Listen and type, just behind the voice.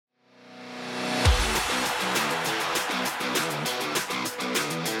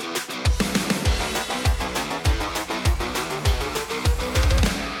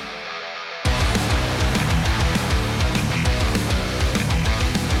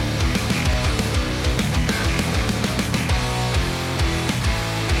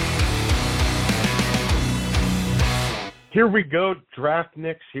Here we go, Draft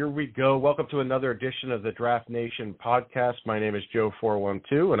Nicks. Here we go. Welcome to another edition of the Draft Nation podcast. My name is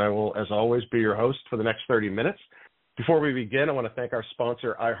Joe412, and I will, as always, be your host for the next 30 minutes. Before we begin, I want to thank our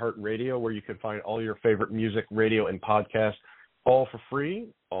sponsor, iHeartRadio, where you can find all your favorite music, radio, and podcasts, all for free,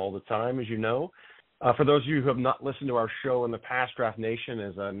 all the time, as you know. For those of you who have not listened to our show in the past, Draft Nation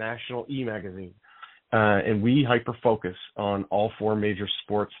is a national e-magazine, and we hyper-focus on all four major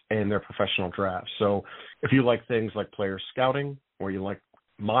sports and their professional drafts. So if you like things like player scouting, or you like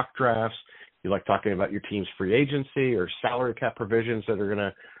mock drafts, you like talking about your team's free agency or salary cap provisions that are going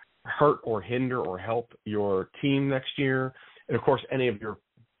to hurt or hinder or help your team next year, and, of course, any of your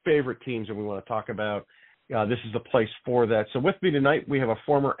favorite teams that we want to talk about, this is the place for that. So with me tonight, we have a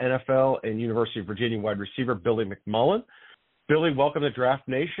former NFL and University of Virginia wide receiver, Billy McMullen. Billy, welcome to Draft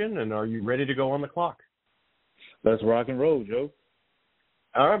Nation, and are you ready to go on the clock? Let's rock and roll, Joe.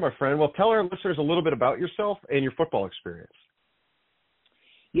 All right, my friend. Well, tell our listeners a little bit about yourself and your football experience.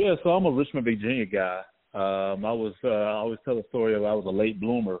 Yeah, so I'm a Richmond, Virginia guy. I always tell the story of I was a late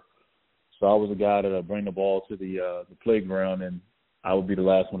bloomer. So I was a guy that would bring the ball to the playground, and I would be the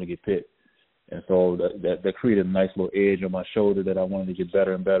last one to get picked. And so that created a nice little edge on my shoulder that I wanted to get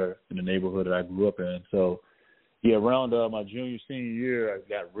better and better in the neighborhood that I grew up in. So, yeah, around my junior, senior year, I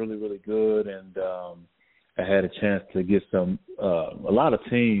got really, really good, and I had a chance to get a lot of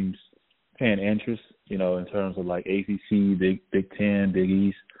teams paying interest, in terms of like ACC, Big Ten, Big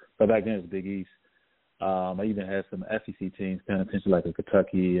East. But back then it was Big East. I even had some SEC teams paying attention, like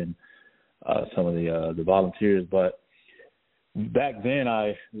Kentucky and some of the Volunteers. But back then,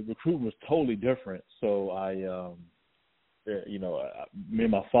 the recruiting was totally different. So me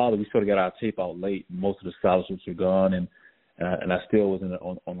and my father, we sort of got our tape out late. Most of the scholarships were gone, and I still was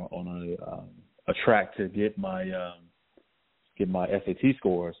on a track to get my SAT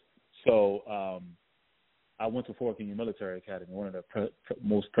scores. So I went to Fort Union Military Academy, one of the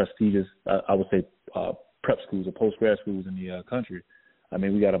most prestigious, I would say, prep schools or post-grad schools in the country. I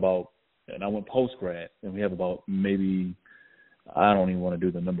mean, we got and I went post-grad, and we have about maybe, I don't even want to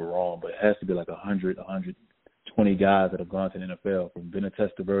do the number wrong, but it has to be like 100, 120 guys that have gone to the NFL, from Vinny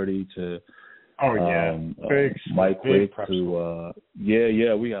Testaverde to Mike Quick to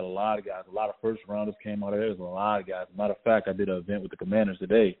we got a lot of guys. A lot of first rounders came out of there. There's a lot of guys. As a matter of fact, I did an event with the Commanders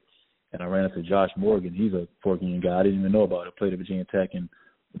today, and I ran into Josh Morgan. He's a Fort Union guy. I didn't even know about it. Played at Virginia Tech and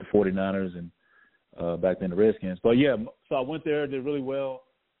with the 49ers and back then the Redskins. But yeah, so I went there, did really well.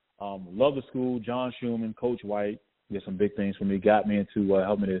 Loved the school. John Schumann, Coach White, did some big things for me. Got me into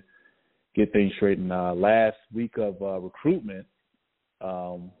help me to get things straight. And last week of recruitment,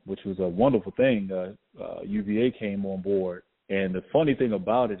 which was a wonderful thing, UVA came on board. And the funny thing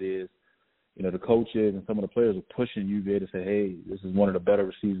about it is, the coaches and some of the players were pushing UVA to say, hey, this is one of the better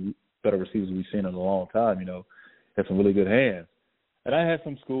receivers we've seen in a long time, had some really good hands. And I had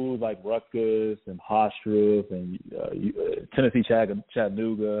some schools like Rutgers and Hofstra and Tennessee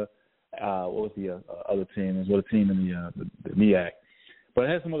Chattanooga. What was the other team? There was a team in the MEAC. But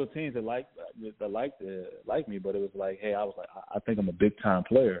I had some other teams that liked me, but it was like, hey, I was like, I think I'm a big-time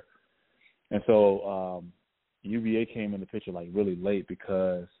player. And so UVA came in the picture like really late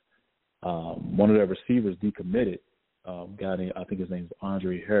because one of their receivers decommitted. Guy named, I think his name is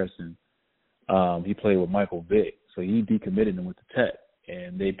Andre Harrison. He played with Michael Vick, so he decommitted and went to Tech,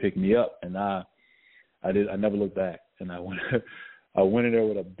 and they picked me up, and I never looked back, and I went in there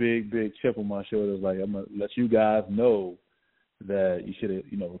with a big chip on my shoulder. Like, I'm gonna let you guys know that you should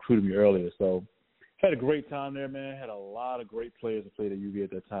have recruited me earlier. So had a great time there, man. Had a lot of great players that played at UVA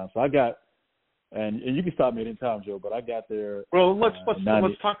at that time. So I got. And you can stop me at any time, Joe, but I got there. Well, let's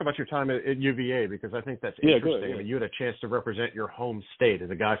talk about your time at UVA, because I think that's interesting. Good. I mean, you had a chance to represent your home state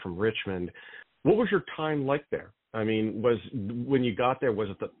as a guy from Richmond. What was your time like there? I mean, when you got there, was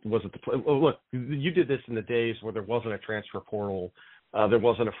it the look, you did this in the days where there wasn't a transfer portal, there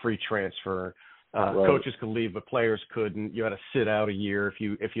wasn't a free transfer. Right. Coaches could leave, but players couldn't. You had to sit out a year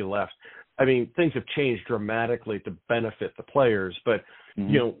if you left. I mean, things have changed dramatically to benefit the players, but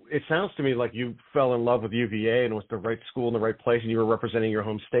it sounds to me like you fell in love with UVA and it was the right school in the right place, and you were representing your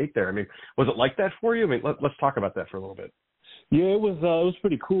home state there. I mean, was it like that for you? I mean, let's talk about that for a little bit. Yeah, it was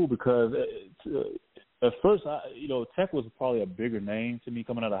pretty cool because at first, Tech was probably a bigger name to me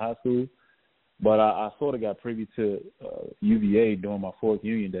coming out of high school, but I sort of got privy to UVA during my Fort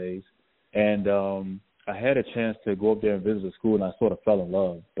Union days, and I had a chance to go up there and visit the school, and I sort of fell in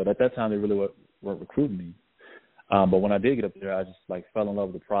love. But at that time, they really weren't recruiting me. But when I did get up there, I just fell in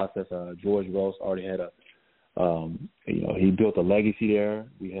love with the process. George Wells already had he built a legacy there.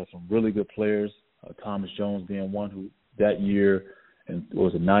 We had some really good players. Thomas Jones being one who that year, and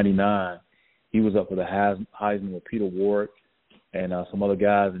was it 99, he was up for the Heisman with Peter Ward and some other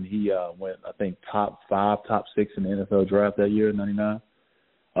guys, and he went, I think, top 5, top 6 in the NFL draft that year,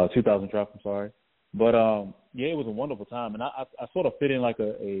 2000 draft, I'm sorry. But, yeah, it was a wonderful time, and I sort of fit in like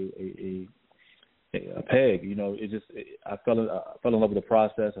a peg, you know. I fell in love with the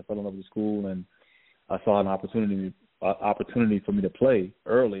process. I fell in love with the school, and I saw an opportunity for me to play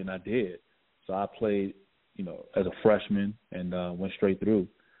early, and I did. So I played, you know, as a freshman and went straight through.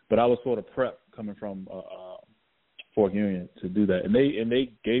 But I was sort of prepped coming from Fort Union to do that, and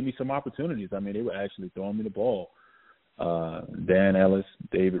they gave me some opportunities. I mean, they were actually throwing me the ball. Dan Ellis,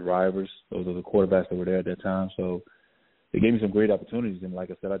 David Rivers, those are the quarterbacks that were there at that time. So they gave me some great opportunities, and like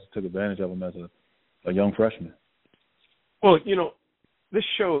I said, I just took advantage of them as a young freshman. Well, you know, this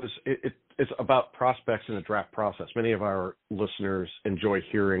show it's about prospects in the draft process. Many of our listeners enjoy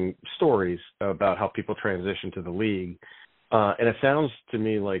hearing stories about how people transition to the league. And it sounds to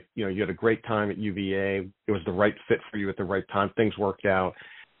me like, you know, you had a great time at UVA. It was the right fit for you at the right time. Things worked out.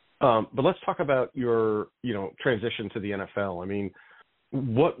 But let's talk about your, you know, transition to the NFL. I mean,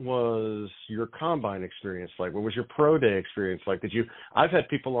 what was your combine experience like? What was your pro day experience like? I've had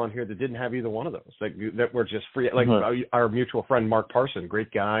people on here that didn't have either one of those, like that were just free. Like our mutual friend, Mark Parson, great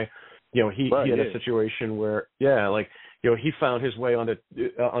guy. You know, he had a situation where, he found his way on an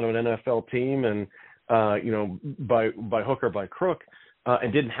NFL team and, by hook or by crook,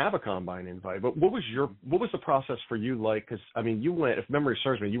 and didn't have a combine invite. But what was the process for you like? Because, I mean, you went, if memory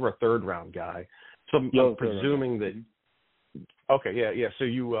serves me, you were a third round guy. So I'm presuming that. Okay, yeah. So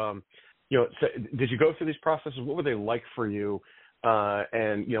so did you go through these processes? What were they like for you?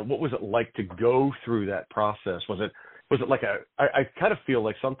 And what was it like to go through that process? Was it like I kind of feel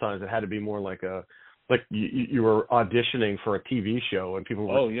like sometimes it had to be more like you were auditioning for a TV show and people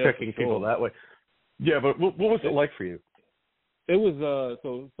were picking people that way. Yeah, but what was it like for you? It was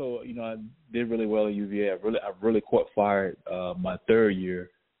I did really well at UVA. I really caught fire my third year,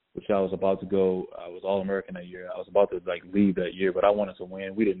 which I was about to go. I was All-American that year. I was about to leave that year, but I wanted to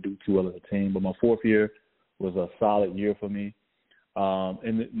win. We didn't do too well as a team, but my fourth year was a solid year for me.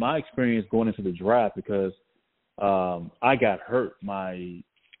 And my experience going into the draft, because I got hurt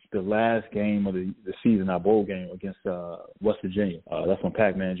the last game of the season, our bowl game against West Virginia. That's when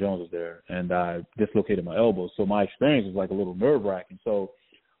Pac-Man Jones was there, and I dislocated my elbow. So my experience was a little nerve-wracking. So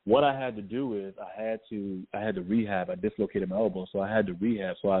what I had to do is I had to rehab. I dislocated my elbow, so I had to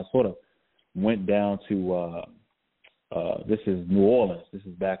rehab. So I sort of went down to this is New Orleans. This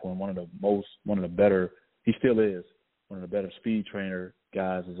is back when one of the better, he still is, one of the better speed trainer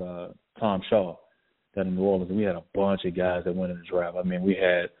guys is Tom Shaw down in New Orleans. And we had a bunch of guys that went in the draft. I mean, we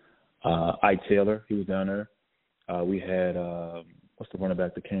had Ike Taylor, he was down there. We had what's the running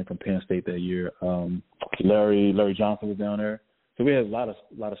back that came from Penn State that year? Larry Johnson was down there. So we had a lot of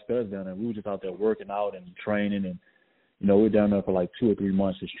studs down there. We were just out there working out and training, and we were down there for 2 or 3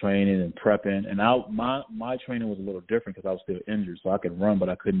 months just training and prepping. And my training was a little different because I was still injured, so I could run, but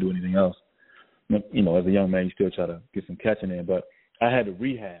I couldn't do anything else. As a young man, you still try to get some catching in, but I had to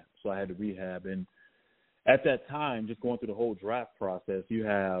rehab. So I had to rehab, and at that time, just going through the whole draft process, you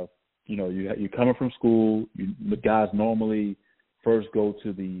have, you're coming from school. The guys normally first go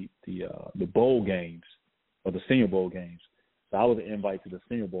to the bowl games or the Senior Bowl games. So I was an invite to the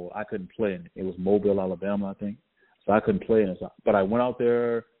Senior Bowl. I couldn't play in it. It was Mobile, Alabama, I think. So I couldn't play in it. But I went out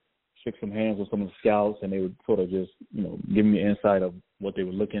there, shook some hands with some of the scouts, and they would sort of just, give me insight of what they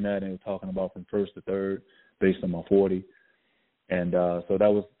were looking at and they were talking about from first to third based on my 40. And so it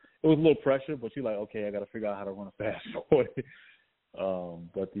was a little pressure, but you're like, okay, I got to figure out how to run a fast 40. So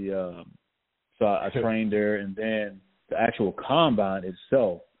I trained there, and then the actual combine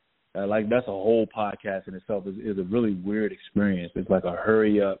itself, that's a whole podcast in itself. Is a really weird experience. It's like a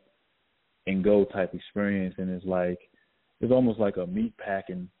hurry up and go type experience, and it's almost like a meat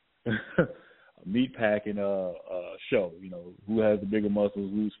packing show. Who has the bigger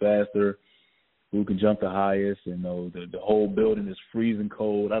muscles, who's faster, who can jump the highest. The whole building is freezing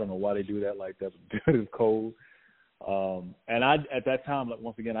cold. I don't know why they do that like that. The building is cold. And I at that time,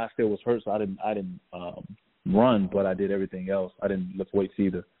 once again, I still was hurt, so I didn't run, but I did everything else. I didn't lift weights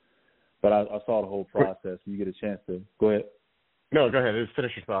either. But I saw the whole process. You get a chance to go ahead. No, go ahead.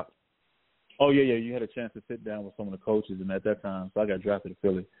 Finish your thought. Oh yeah. You had a chance to sit down with some of the coaches, and at that time, so I got drafted to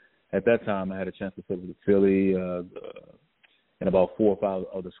Philly. At that time, I had a chance to sit with Philly and about 4 or 5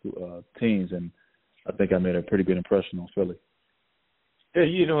 other school teams, and I think I made a pretty good impression on Philly. Yeah,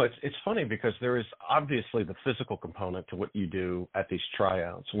 it's funny because there is obviously the physical component to what you do at these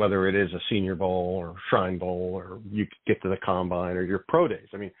tryouts, whether it is a Senior Bowl or Shrine Bowl or you get to the combine or your pro days.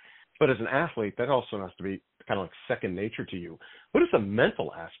 I mean, but as an athlete, that also has to be kind of like second nature to you. What is the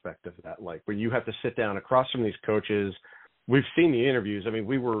mental aspect of that like when you have to sit down across from these coaches? We've seen the interviews. I mean,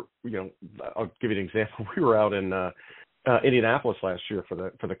 we were, I'll give you an example. We were out in Indianapolis last year for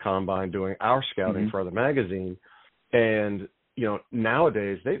the combine doing our scouting for the magazine, and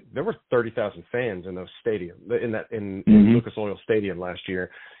nowadays there were 30,000 fans in those stadium in Lucas Oil Stadium last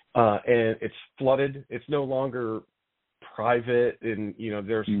year, and it's flooded. It's no longer private, and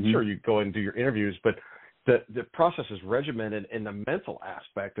there's sure you go and do your interviews, but the process is regimented, and the mental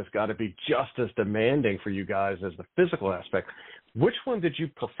aspect has got to be just as demanding for you guys as the physical aspect. Which one did you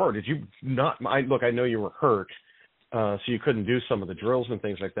prefer? Did you not? I know you were hurt, so you couldn't do some of the drills and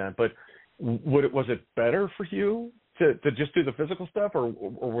things like that. But was it better for you to just do the physical stuff, or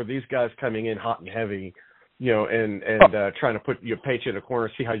were these guys coming in hot and heavy, and trying to paint you in a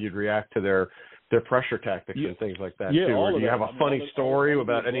corner, see how you'd react to their pressure tactics and things like that too? Or do you have a funny story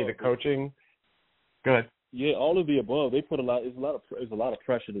about any of the coaching? Go ahead. Yeah, all of the above. They put a lot. It's a lot of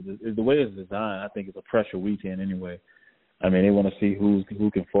pressure to the way it's designed. I think it's a pressure weekend anyway. I mean, they want to see who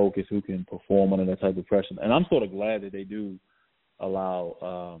can focus, who can perform under that type of pressure. And I'm sort of glad that they do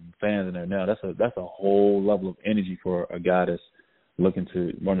allow fans in there now. That's a whole level of energy for a guy that's looking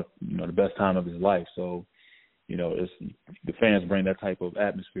to run the best time of his life. So, it's the fans bring that type of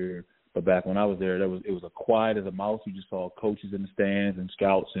atmosphere. But back when I was there, it was as quiet as a mouse. You just saw coaches in the stands and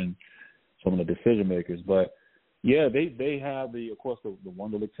scouts and some of the decision makers. But yeah, they have of course the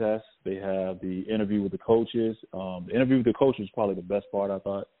Wonderlic test. They have the interview with the coaches. The interview with the coaches is probably the best part, I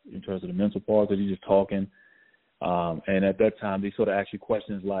thought, in terms of the mental part, because you're just talking. And at that time, they sort of ask you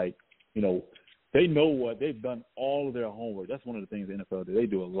questions like, they know they've done all of their homework. That's one of the things the NFL do. They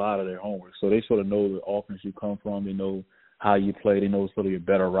do a lot of their homework. So they sort of know the offense you come from. They know how you play. They know sort of your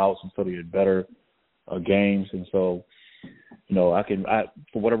better routes and sort of your better games. And so,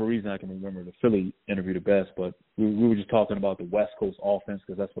 for whatever reason, I can remember the Philly interview the best, but we were just talking about the West Coast offense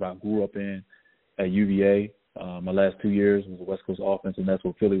because that's what I grew up in at UVA. My last 2 years was the West Coast offense, and that's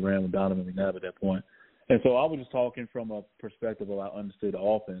what Philly ran with Donovan McNabb at that point. And so I was just talking from a perspective of I understood the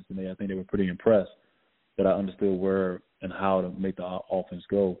offense, and I think they were pretty impressed that I understood where and how to make the offense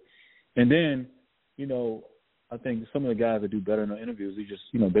go. And then, I think some of the guys that do better in the interviews, you just,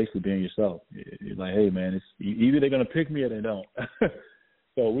 basically being yourself. You're like, hey, man, it's either they're going to pick me or they don't.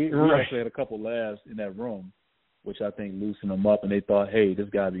 So we actually had a couple laughs in that room, which I think loosened them up, and they thought, hey, this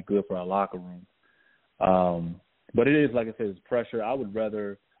guy would be good for our locker room. But it is, like I said, it's pressure. I would have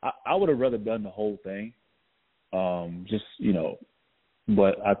rather done the whole thing.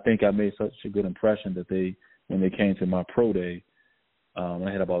 But I think I made such a good impression that when they came to my pro day,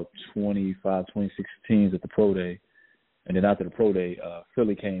 I had about 26 teams at the pro day. And then after the pro day,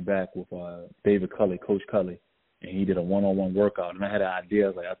 Philly came back with David Culley, Coach Culley, and he did a one-on-one workout. And I had an idea. I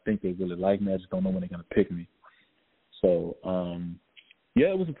was like, I think they really like me. I just don't know when they're going to pick me. So,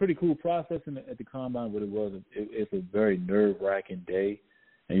 it was a pretty cool process at the combine, but it's a very nerve-wracking day.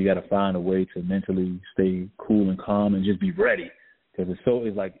 And you got to find a way to mentally stay cool and calm and just be ready. Because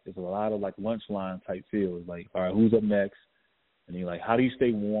it's a lot of like lunch line type feel. It's like, all right, who's up next? And you're like, how do you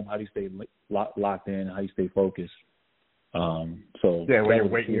stay warm? How do you stay locked in? How do you stay focused? When you're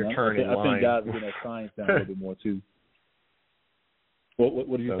waiting your turn in line. I think guys are getting that science down a little bit more too.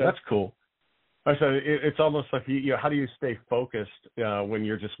 What do you say? That's cool. I said it's almost like how do you stay focused when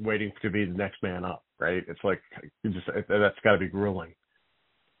you're just waiting to be the next man up, right? It's like that's got to be grueling.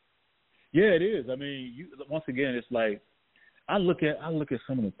 Yeah, it is. I mean, once again, it's like I look at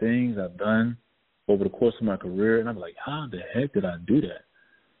some of the things I've done over the course of my career, and I'm like, how the heck did I do that?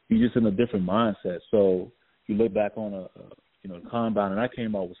 You're just in a different mindset. So you look back on a combine, and I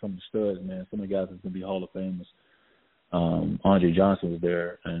came out with some of the studs, man. Some of the guys that's gonna be Hall of Famers. Andre Johnson was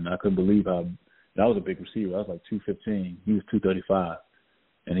there, and I couldn't believe how I was a big receiver. I was like 215. He was 235,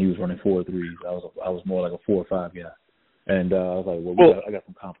 and he was running 4.3s. I was more like a 4 or 5 guy. And I was like, I got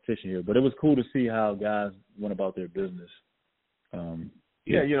some competition here. But it was cool to see how guys went about their business. And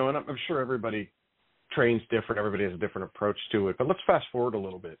I'm sure everybody trains different. Everybody has a different approach to it. But let's fast forward a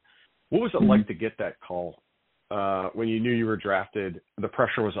little bit. What was it like to get that call when you knew you were drafted? The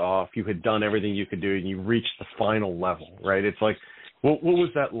pressure was off. You had done everything you could do, and you reached the final level, right? It's like, what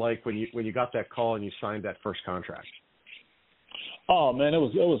was that like when you got that call and you signed that first contract? Oh man, it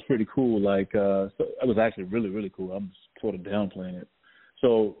was pretty cool. Like it was actually really, really cool. I'm sort of downplaying it.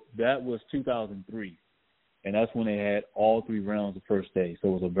 So that was 2003, and that's when they had all 3 rounds the first day. So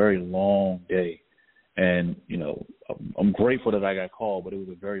it was a very long day, and I'm grateful that I got called, but it was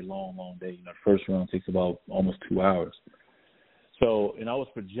a very long, long day. The first round takes about almost 2 hours. So, and I was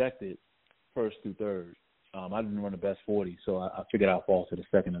projected first through third. I didn't run the best 40, so I figured I'd fall to the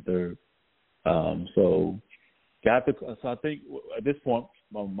second or third. So So I think at this point,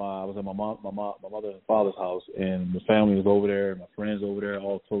 I was at my mother and father's house, and the family was over there, my friends over there,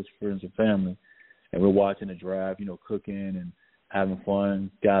 all close friends and family, and we're watching the draft, cooking and having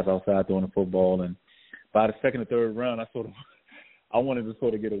fun, guys outside throwing the football, and by the second or third round, I wanted to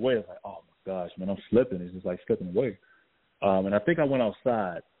sort of get away. I was like, oh my gosh, man, I'm slipping. It's just like slipping away. And I think I went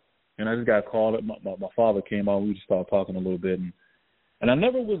outside, and I just got called up. My father came out. We just started talking a little bit, and I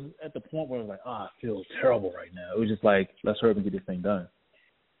never was at the point where I was like, I feel terrible right now. It was just like, let's hurry up and get this thing done.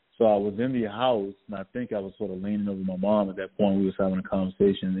 So I was in the house, and I think I was sort of leaning over my mom at that point. We was having a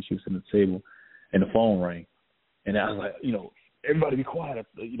conversation, and she was sitting at the table, and the phone rang. And I was like, everybody be quiet.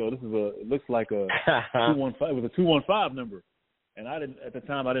 It looks like a 215. It was a 215 number. And at the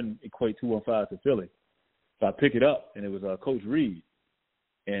time, I didn't equate 215 to Philly. So I pick it up, and it was Coach Reed.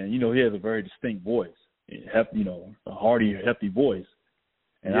 And, he has a very distinct voice, a hearty, hefty voice.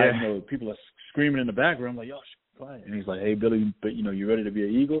 And I didn't know people are screaming in the background. I'm like, yo, quiet. And he's like, hey, Billy, but you ready to be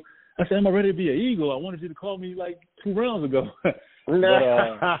an Eagle? I said, am I ready to be an Eagle? I wanted you to call me like 2 rounds ago.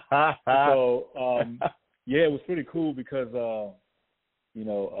 Yeah, it was pretty cool because, he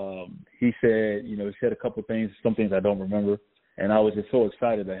said a couple of things, some things I don't remember. And I was just so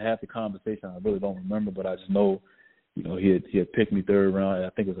excited that half the conversation I really don't remember, but I just know, he had picked me 3rd round. I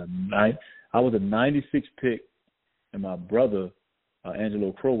think it was I was a 96 pick, and my brother,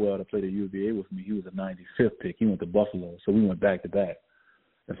 Angelo Crowell, that played at UVA with me, he was a 95th pick. He went to Buffalo, so we went back to back.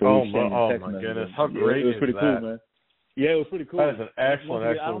 And so my goodness, how great it was pretty cool, man. Yeah, it was pretty cool. That is an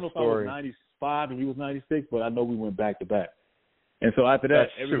excellent I don't know if story. I was 95 and he was 96, but I know we went back to back. And so after that,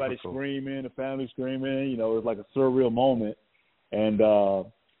 everybody screaming, the family screaming. It was like a surreal moment. And I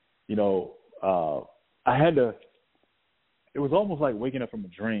had to. It was almost like waking up from a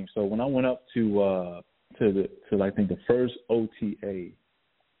dream. So when I went up to I think the first OTA,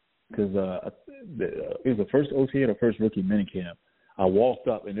 because it was the first OTA or the first rookie minicamp, I walked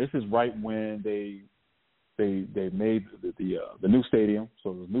up, and this is right when they made the new stadium. So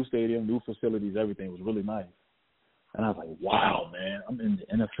it was new stadium, new facilities, everything was really nice. And I was like, wow, man, I'm in the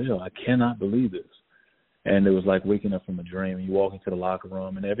NFL. I cannot believe this. And it was like waking up from a dream. And you walk into the locker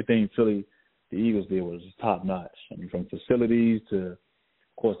room, and everything Philly, the Eagles did was top notch. I mean, from facilities to, of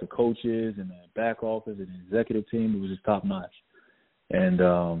course, the coaches and the back office and the executive team, it was just top notch. And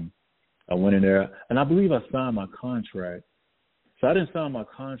I went in there, and I believe I signed my contract. So I didn't sign my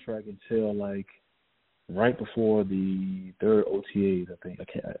contract until like right before the 3rd OTAs. I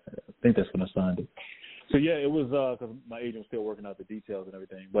think that's when I signed it. So yeah, it was because my agent was still working out the details and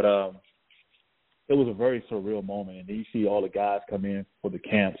everything. But it was a very surreal moment. And then you see all the guys come in for the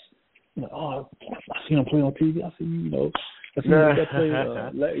camps. I'm like, oh, I seen him play on TV. I seen I seen him play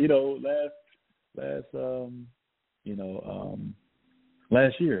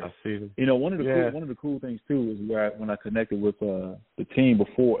last year. I see. One of the cool things too is when I connected with the team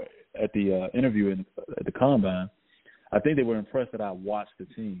before at the interview at the combine, I think they were impressed that I watched the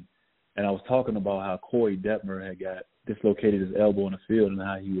team, and I was talking about how Corey Detmer had got dislocated his elbow in the field and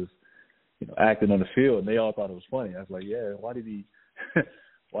how he was, acting on the field, and they all thought it was funny. I was like, yeah, why did he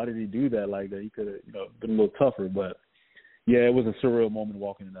do that like that? He could have, been a little tougher, but yeah, it was a surreal moment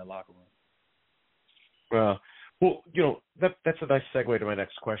walking in that locker room. Well, that's a nice segue to my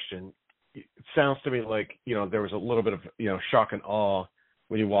next question. It sounds to me like, there was a little bit of, shock and awe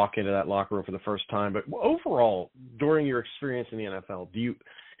when you walk into that locker room for the first time. But overall, during your experience in the NFL,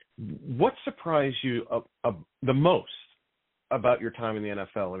 what surprised you the most about your time in the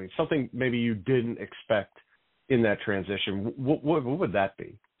NFL? I mean, something maybe you didn't expect in that transition. What would that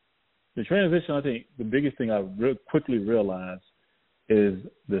be? The transition, I think the biggest thing I quickly realized is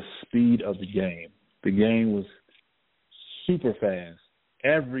the speed of the game. The game was super fast.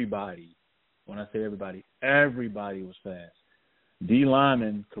 Everybody, when I say everybody was fast. D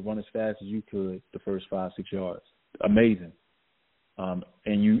linemen could run as fast as you could the first 5-6 yards. Amazing. And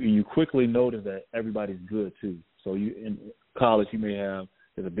you quickly notice that everybody's good too. So in college you may have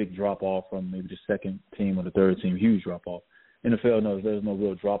there's a big drop off from maybe the second team or the third team, huge drop off. NFL knows there's no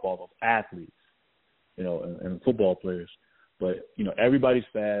real drop off of athletes, and football players. But, everybody's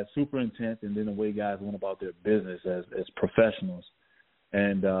fast, super intense, and then the way guys went about their business as professionals.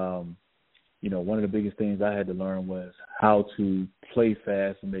 And, one of the biggest things I had to learn was how to play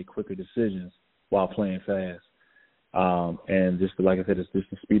fast and make quicker decisions while playing fast. And just like I said, it's just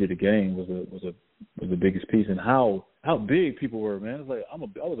the speed of the game was the biggest piece. And how big people were, man. It's like I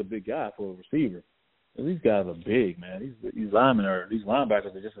was a big guy for a receiver. These guys are big, man. These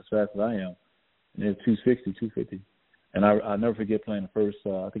linebackers are just as fast as I am. And they're 260, 250. And I'll never forget playing the first,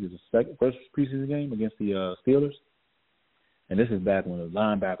 I think it was the first preseason game against the Steelers. And this is back when the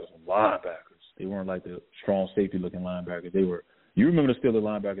linebackers were linebackers. They weren't like the strong safety-looking linebackers. They were. You remember the Steelers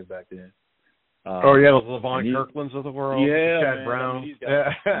linebackers back then? The Levon Kirkland's of the world. Chad man, Brown. I mean, these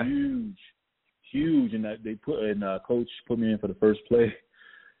guys are huge, and coach put me in for the first play,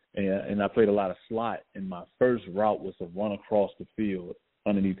 and I played a lot of slot, and my first route was to run across the field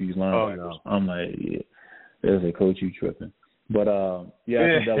underneath these linebackers. Oh, no. I'm like, yeah, there's a coach, you tripping. But I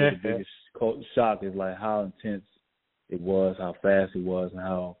think that was the biggest shock is like how intense it was, how fast it was,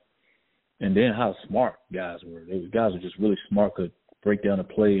 and then how smart guys were. Guys were just really smart, could break down a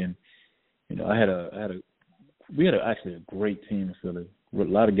play, and we had actually a great team in Philly. A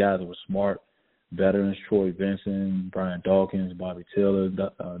lot of guys that were smart, veterans: Troy Vincent, Brian Dawkins, Bobby Taylor,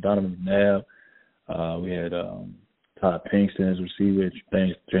 Donovan McNabb. We had Todd Pinkston as receiver,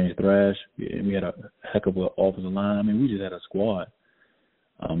 James Thrash. We had a heck of an offensive line. I mean, we just had a squad,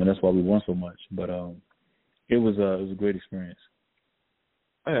 and that's why we won so much. But it was a great experience.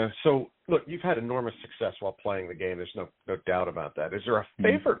 So, look, you've had enormous success while playing the game. There's no doubt about that. Is there a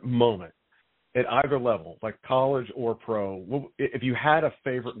favorite moment at either level, like college or pro? If you had a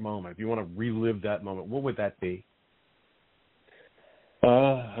favorite moment, if you want to relive that moment, what would that be?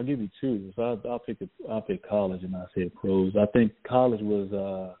 I'll give you two. So I'll pick college and I'll say pros. I think college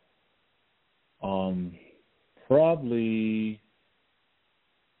was probably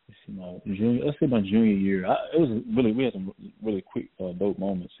let's say my junior year. We had some really quick dope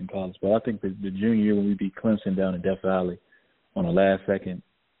moments in college, but I think the junior year when we beat Clemson down in Death Valley on a last second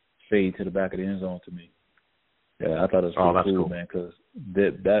fade to the back of the end zone to me. Yeah, I thought it was pretty cool, man, because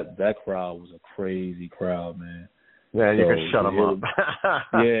that crowd was a crazy crowd, man. Yeah, you could shut them up.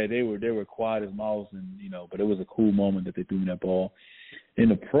 Yeah, they were quiet as mouse, and but it was a cool moment that they threw me that ball. In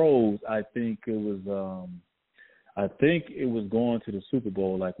the pros, I think it was going to the Super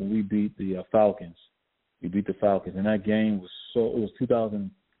Bowl, like when we beat the Falcons. We beat the Falcons, and that game it was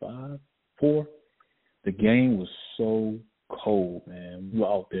 2005, 4. The game was so cold, man. We were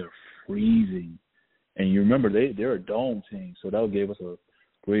out there freezing, and you remember they're a dome team, so that gave us a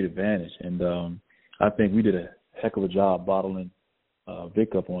great advantage. And I think we did a heck of a job bottling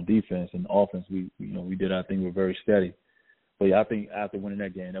Vic up on defense and offense. We did. I think we were very steady. But yeah, I think after winning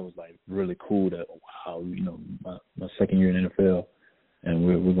that game, that was like really cool. That wow, my second year in the NFL, and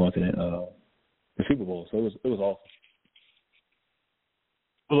we're going to the Super Bowl. So it was awesome.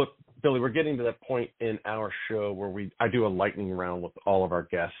 Well, look, Billy, we're getting to that point in our show where I do a lightning round with all of our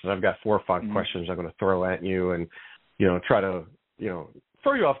guests, and I've got 4 or 5 questions I'm going to throw at you, and try to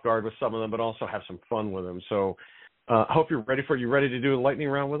throw you off guard with some of them, but also have some fun with them. So I hope you're ready for it. You ready to do a lightning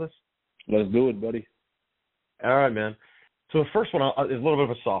round with us? Let's do it, buddy. All right, man. So the first one is a little bit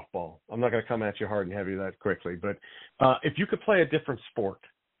of a softball. I'm not going to come at you hard and heavy that quickly, but if you could play a different sport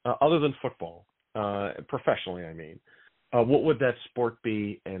other than football, professionally, I mean, what would that sport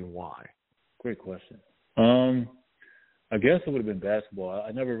be and why? Great question. I guess it would have been basketball.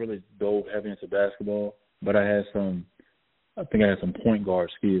 I never really dove heavy into basketball, but I think I had some point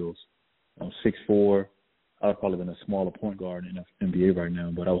guard skills. I'm 6'4". I would probably been a smaller point guard in the NBA right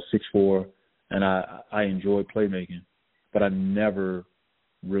now, but I was 6'4", and I enjoyed playmaking. But I never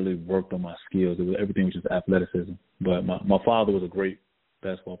really worked on my skills. Everything was just athleticism. But my father was a great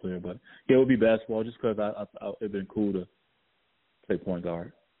basketball player. But yeah, it would be basketball just because it'd been cool to play point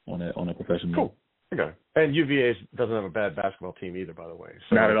guard on a professional level. Cool. Okay. And UVA doesn't have a bad basketball team either, by the way.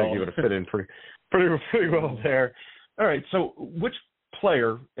 So Not I at think all. you would have fit in pretty well there. All right. So which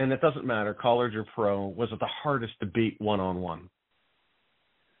player, and it doesn't matter, college or pro, was it the hardest to beat one-on-one?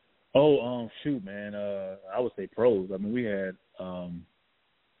 Oh, shoot, man. I would say pros. I mean, we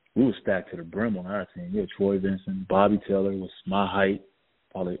were stacked to the brim on our team. We had Troy Vincent, Bobby Taylor was my height,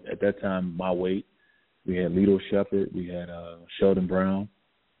 probably at that time my weight. We had Lito Shepherd. We had Sheldon Brown.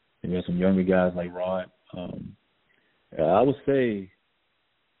 And we had some younger guys like Rod. I would say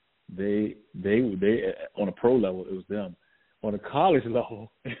they on a pro level, it was them. On a college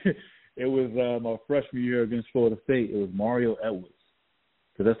level, it was my freshman year against Florida State. It was Mario Edwards.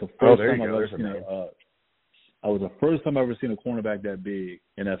 So that's the first time I've ever seen I was the first time I've ever seen a cornerback that big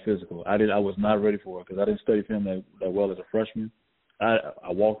and that physical. I was not ready for it because I didn't study film that well as a freshman. I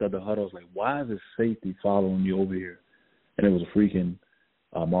walked out the huddle. I was like, why is this safety following me over here? And it was a freaking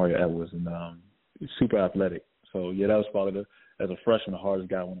Mario Edwards, and super athletic. So yeah, that was probably as a freshman the hardest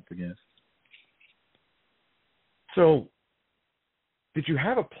guy I went up against. So, did you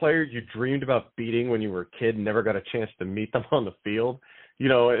have a player you dreamed about beating when you were a kid and never got a chance to meet them on the field?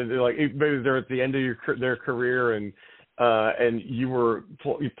 Like maybe they're at the end of their career and you were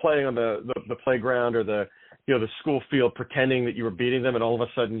playing on the playground or the school field pretending that you were beating them, and all of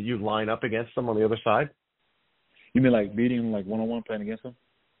a sudden you line up against them on the other side? You mean like beating them, like one-on-one, playing against them?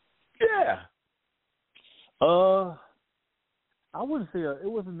 Yeah. I wouldn't say it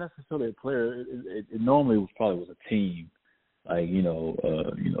wasn't necessarily a player. It normally was a team. Like,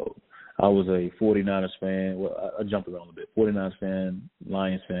 I was a 49ers fan. Well, I jumped around a bit. 49ers fan,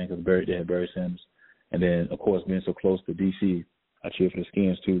 Lions fan, because they had Barry Sanders. And then, of course, being so close to D.C., I cheered for the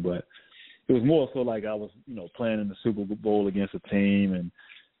Skins too. But it was more so like I was, playing in the Super Bowl against a team and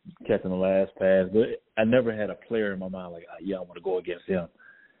catching the last pass. But I never had a player in my mind like, I want to go against him.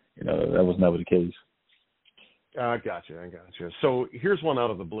 That was never the case. I gotcha. So here's one out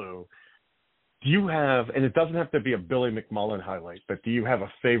of the blue. Do you have, and it doesn't have to be a Billy McMullen highlight, but do you have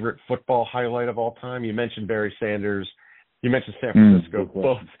a favorite football highlight of all time? You mentioned Barry Sanders. You mentioned San Francisco.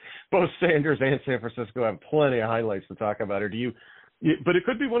 Both Sanders and San Francisco have plenty of highlights to talk about. Or do you? But it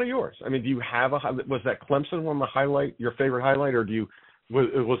could be one of yours. I mean, do you have was that Clemson one the highlight, your favorite highlight, or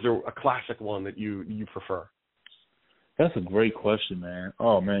was there a classic one that you prefer? That's a great question, man.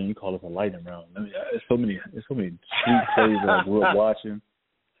 Oh man, you call it a lightning round. There's so many sweet plays that I grew up watching.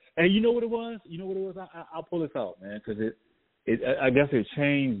 And you know what it was? I'll pull this out, man, because I guess it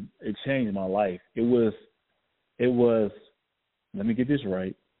changed my life. It was. Let me get this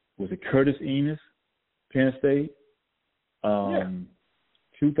right. Was it Curtis Enis, Penn State?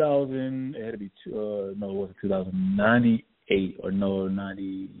 2000. It had to be. No, it wasn't 2098 or no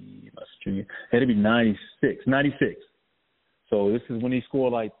 90. It had to be 96. 96. So this is when he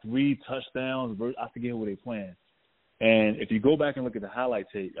scored like 3 touchdowns. I forget who they playing. And if you go back and look at the highlight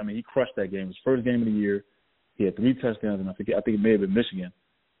tape, I mean, he crushed that game. His first game of the year, he had 3 touchdowns, and I think it may have been Michigan.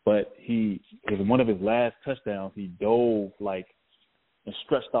 But it was one of his last touchdowns. He dove and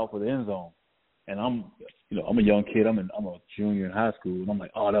stretched out for the end zone. And I'm a young kid. I'm a junior in high school, and I'm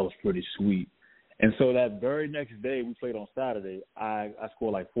like, oh, that was pretty sweet. And so that very next day, we played on Saturday. I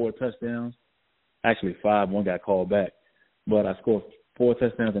scored like 4 touchdowns, actually 5. One got called back, but I scored 4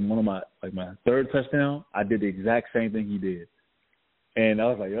 touchdowns, and one of my third touchdown, I did the exact same thing he did. And I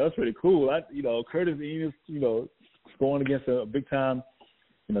was like, that's pretty cool. Curtis Enis, scoring against a big time,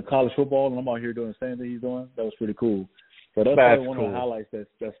 college football, and I'm out here doing the same thing he's doing. That was pretty cool. So that's probably one of the highlights that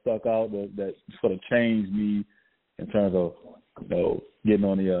stuck out that sort of changed me in terms of getting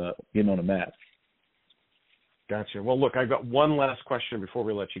on the map. Gotcha. Well, look, I've got one last question before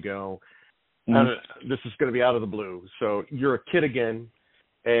we let you go. This is going to be out of the blue. So you're a kid again,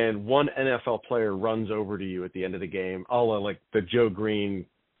 and one NFL player runs over to you at the end of the game, a la like the Joe Green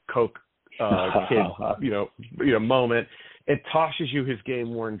Coke kid, moment, and tosses you his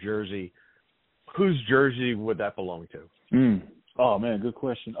game-worn jersey. Whose jersey would that belong to? Oh man, good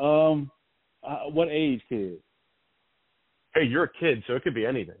question. What age kid? Hey, you're a kid, so it could be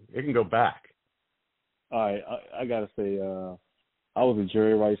anything. It can go back. All right, I gotta say, I was a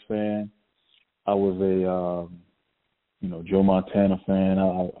Jerry Rice fan. I was a, Joe Montana fan.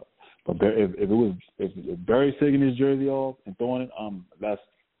 But if Barry's taking his jersey off and throwing it, I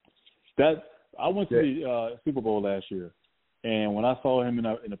went to the Super Bowl last year, and when I saw him in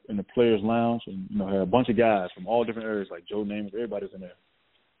the players' lounge, and had a bunch of guys from all different areas, like Joe Namath, everybody's in there.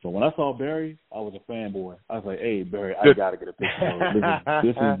 So when I saw Barry, I was a fanboy. I was like, "Hey, Barry, I gotta get a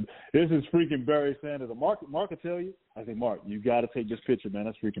picture. This is freaking Barry Sanders." Mark will tell you. I say, Mark, you got to take this picture, man.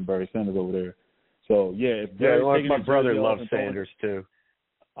 That's freaking Barry Sanders over there. So yeah, my brother loves Sanders too.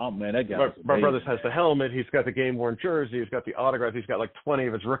 Oh man, that guy. My brother has the helmet. He's got the game-worn jersey. He's got the autograph. He's got like 20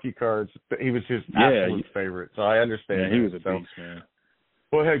 of his rookie cards. He was his absolute favorite. So I understand. Yeah, he was a beast, man.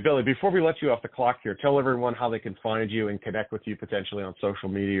 Well, hey, Billy, before we let you off the clock here, tell everyone how they can find you and connect with you potentially on social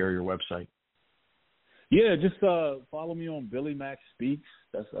media or your website. Yeah, just follow me on Billy Mac Speaks.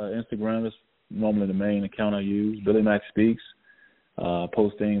 That's Instagram. That's normally the main account I use. Billy Mac Speaks.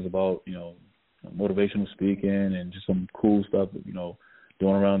 Post things about, motivational speaking and just some cool stuff,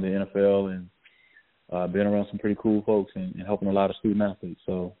 doing around the NFL and being around some pretty cool folks and helping a lot of student athletes,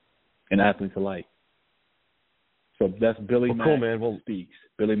 and athletes alike. So that's Billy Mac Speaks.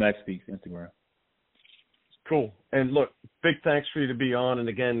 Billy Mac Speaks, Instagram. Cool. And look, big thanks for you to be on. And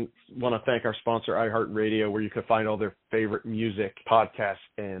again, want to thank our sponsor, iHeartRadio, where you can find all their favorite music, podcasts,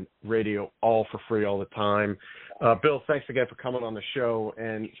 and radio all for free all the time. Bill, thanks again for coming on the show.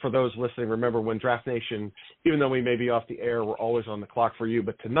 And for those listening, remember when Draft Nation, even though we may be off the air, we're always on the clock for you.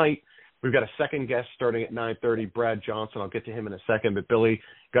 But tonight, we've got a second guest starting at 9:30, Brad Johnson. I'll get to him in a second. But Billy,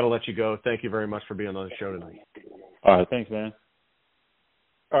 got to let you go. Thank you very much for being on the show tonight. All right. Thanks, man.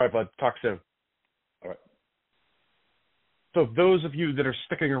 All right, bud. Talk soon. All right. So those of you that are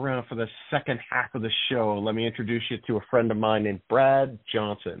sticking around for the second half of the show, let me introduce you to a friend of mine named Brad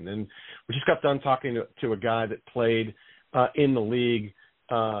Johnson. And we just got done talking to a guy that played in the league,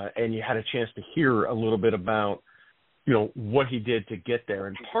 and you had a chance to hear a little bit about what he did to get there.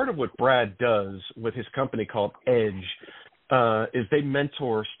 And part of what Brad does with his company called Edge is they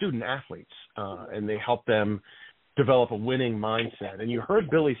mentor student athletes, and they help them develop a winning mindset. And you heard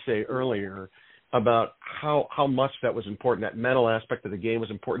Billy say earlier about how much that was important. That mental aspect of the game was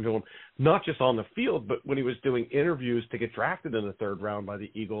important to him, not just on the field, but when he was doing interviews to get drafted in the third round by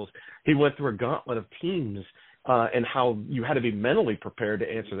the Eagles, he went through a gauntlet of teams and how you had to be mentally prepared to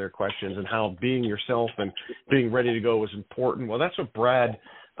answer their questions, and how being yourself and being ready to go was important. Well, that's what Brad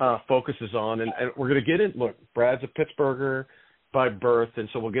focuses on. And we're going to get in. Look, Brad's a Pittsburgher by birth, and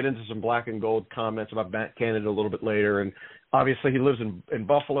so we'll get into some black and gold comments about Matt Canada a little bit later. And obviously he lives in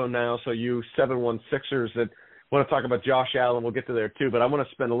Buffalo now, so you 7-1-6ers that want to talk about Josh Allen, we'll get to there too. But I want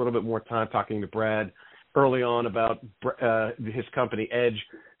to spend a little bit more time talking to Brad early on about his company, Edge.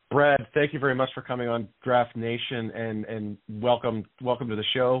 Brad, thank you very much for coming on Draft Nation, and welcome to the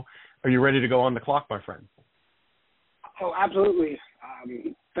show. Are you ready to go on the clock, my friend? Oh, absolutely.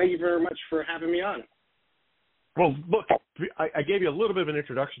 Thank you very much for having me on. Well, look, I gave you a little bit of an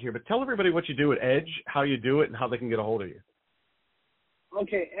introduction here, but tell everybody what you do at Edge, how you do it, and how they can get a hold of you.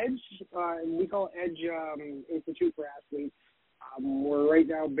 Okay, Edge, we call Edge Institute for Athletes. We're right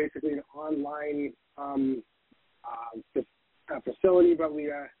now basically an online facility, but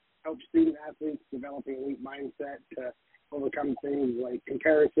we help student athletes develop an elite mindset to overcome things like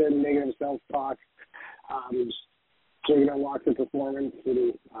comparison, negative self-talk, so you can unlock their performance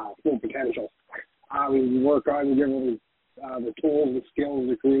and full potential. We work on giving the tools and skills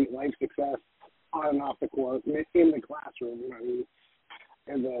to create life success on and off the court, in the classroom. I mean,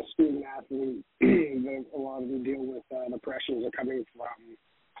 as a student athlete, a lot of them deal with the pressures are coming from,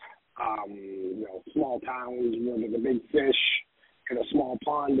 small towns where there's a big fish in a small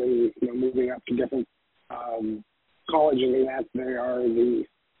pond, and moving up to different colleges, and that they are the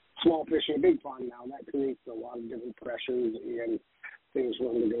small fish in a big pond now. That creates a lot of different pressures and things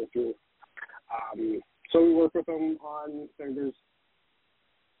for them to go through. So we work with them on, there's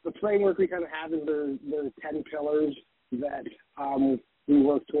the framework we kind of have is there's 10 pillars that we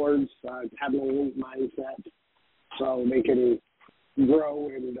work towards having an elite mindset so they can grow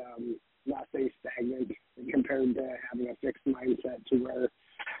and not stay stagnant compared to having a fixed mindset to where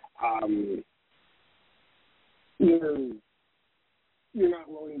you're not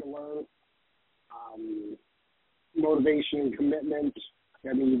willing to learn. Motivation and commitment.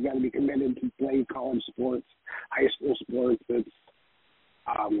 I mean, you've got to be committed to play college sports, high school sports. It's,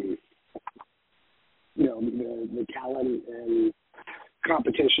 the talent and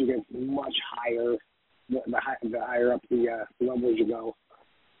competition gets much higher the higher up the levels you go.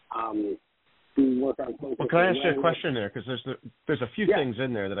 We work on. Well, can I ask you a question there? Because there's a few things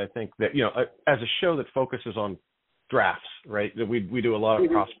in there that I think that, as a show that focuses on drafts, right? That we do a lot of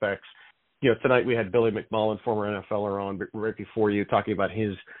prospects. Tonight we had Billy McMullen, former NFLer, on right before you, talking about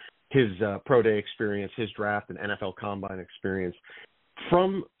his pro day experience, his draft and NFL combine experience.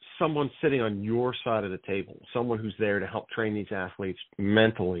 From someone sitting on your side of the table, someone who's there to help train these athletes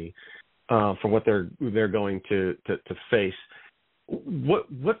mentally for what they're going to face, what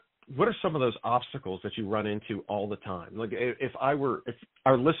are some of those obstacles that you run into all the time? Like if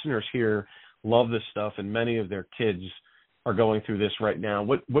our listeners here love this stuff and many of their kids are going through this right now,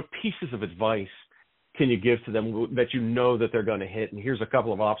 what pieces of advice can you give to them that that they're going to hit? And here's a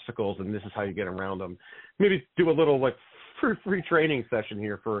couple of obstacles, and this is how you get around them. Maybe do a little free training session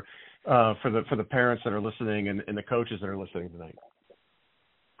here for the parents that are listening and the coaches that are listening tonight.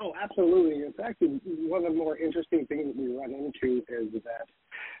 Oh, absolutely. It's actually one of the more interesting things that we run into is that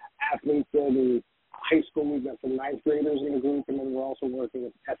athletes in high school, we've got some ninth graders in the group, and then we're also working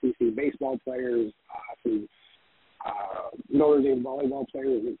with SEC baseball players, some Notre Dame volleyball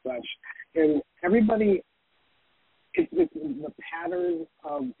players and such. And everybody, the pattern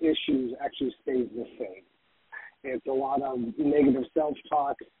of issues actually stays the same. It's a lot of negative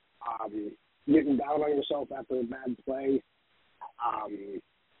self-talk, getting down on yourself after a bad play,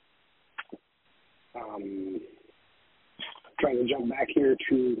 trying to jump back here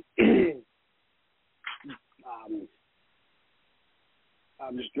to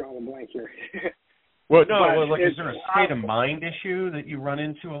I'm just drawing a blank here. Well, no, is there a state of mind issue that you run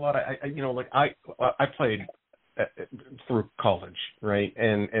into a lot? I played through college, right,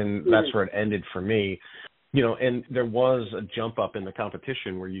 and that's where it ended for me. And there was a jump up in the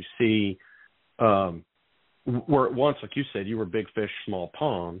competition where you see, where once, like you said, you were big fish, small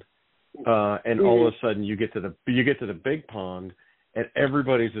pond, and all of a sudden you get to the big pond, and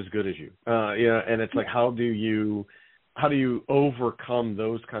everybody's as good as you. And it's like, how do you overcome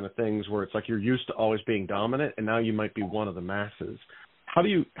those kind of things where it's like you're used to always being dominant, and now you might be one of the masses? how do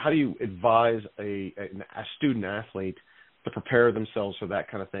you advise a student athlete to prepare themselves for that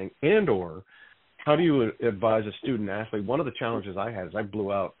kind of thing, and or how do you advise a student athlete? One of the challenges I had is I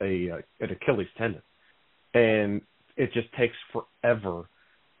blew out an Achilles tendon, and it just takes forever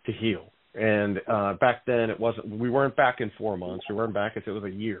to heal. And back then we weren't back in 4 months. We weren't back until it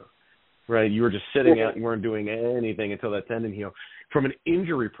was a year, right? You were just sitting out. You weren't doing anything until that tendon healed. From an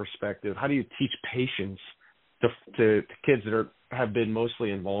injury perspective, how do you teach patience to kids that have been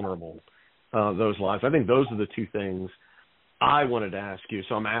mostly invulnerable those lives? I think those are the two things I wanted to ask you,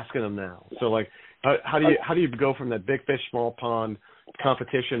 so I'm asking them now. So, like, how do you go from that big fish, small pond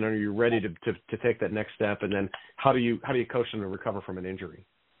competition? Are you ready to take that next step? And then how do you coach them to recover from an injury?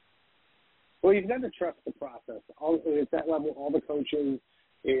 Well, you've got to trust the process. At that level, all the coaches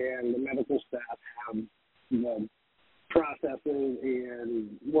and the medical staff have the processes and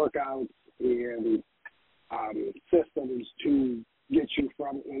workouts and systems to get you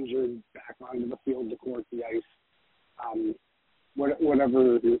from injured back onto the field, the court, the ice,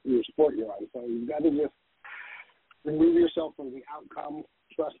 whatever your sport you're on. So you've got to just remove yourself from the outcome,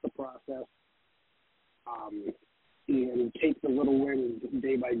 trust the process, and take the little wins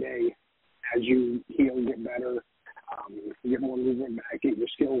day by day as you heal, get better, get more movement back, get your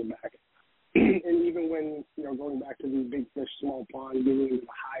skills back. And even when, going back to the big fish, small pond, getting into the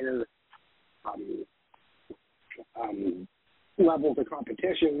higher levels of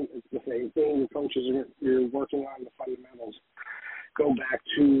competition, it's the same thing. The coaches you're working on the fundamentals. Go back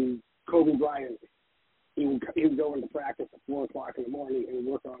to Kobe Bryant. He would go into practice at 4 o'clock in the morning and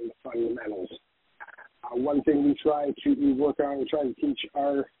work on the fundamentals. One thing we try to teach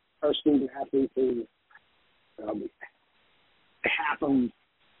our student athletes is half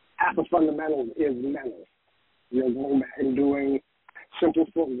of fundamentals is mental. Going back and doing simple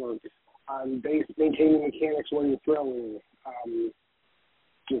footwork, maintaining mechanics when you're throwing,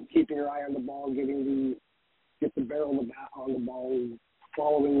 just keeping your eye on the ball, get the barrel of the bat on the ball,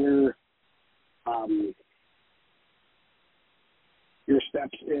 following your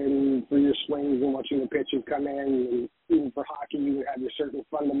steps in for your swings and watching the pitches come in. And even for hockey, you would have your certain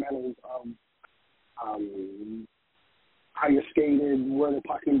fundamentals of how you skated, where the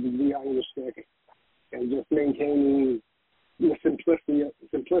puck needs to be on your stick, and just maintaining the simplicity of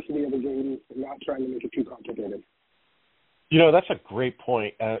the game and not trying to make it too complicated. That's a great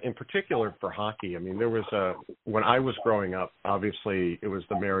point, in particular for hockey. I mean, there was when I was growing up, obviously it was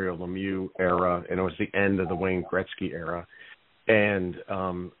the Mario Lemieux era, and it was the end of the Wayne Gretzky era. And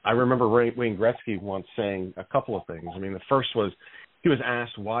I remember Wayne Gretzky once saying a couple of things. I mean, the first was he was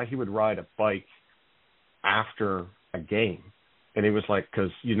asked why he would ride a bike after a game. And he was like,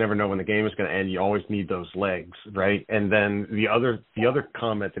 because you never know when the game is going to end. You always need those legs, right? And then the other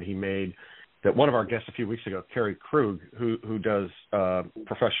comment that he made, that one of our guests a few weeks ago, Kerry Krug, who does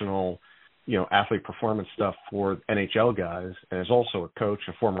professional, athlete performance stuff for NHL guys, and is also a coach,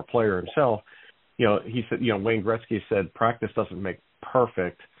 a former player himself. He said, Wayne Gretzky said, practice doesn't make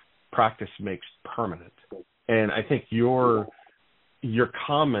perfect, practice makes permanent. And I think your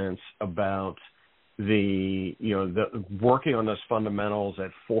comments about the working on those fundamentals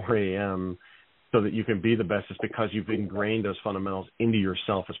at 4 a.m. so that you can be the best is because you've ingrained those fundamentals into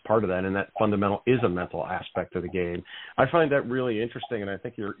yourself as part of that, and that fundamental is a mental aspect of the game. I find that really interesting, and I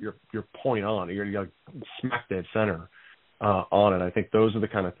think your point on, you're smack dead center on it. I think those are the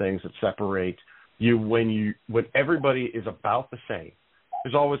kind of things that separate you when everybody is about the same.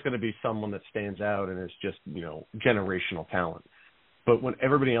 There's always going to be someone that stands out and is just generational talent. But when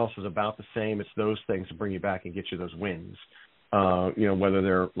everybody else is about the same, it's those things that bring you back and get you those wins. Whether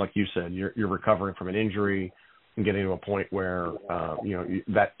they're, like you said, you're recovering from an injury and getting to a point where,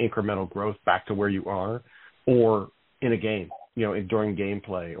 that incremental growth back to where you are, or in a game, during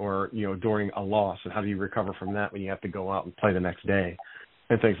gameplay, or, during a loss, and how do you recover from that when you have to go out and play the next day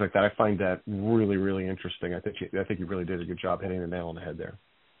and things like that. I find that really, really interesting. I think you really did a good job hitting the nail on the head there.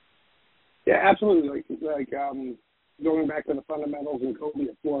 Yeah, absolutely. Like going back to the fundamentals and Kobe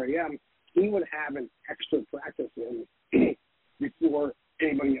at 4 a.m., he would have an extra practice in before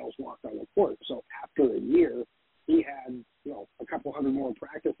anybody else walked on the court. So after a year, he had, a couple hundred more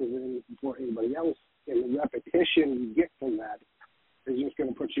practices in before anybody else. And the repetition you get from that is just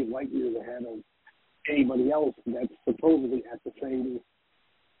going to put you light years ahead of anybody else that's supposedly at the same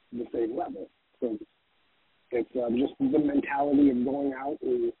level. So it's just the mentality of going out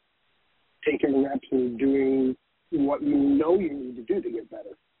and taking the reps and doing what you need to do to get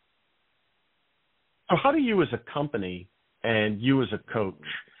better. So how do you as a company and you as a coach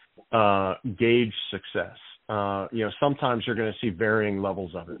gauge success? Sometimes you're going to see varying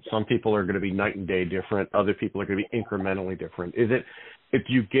levels of it. Some people are going to be night and day different. Other people are going to be incrementally different. Is if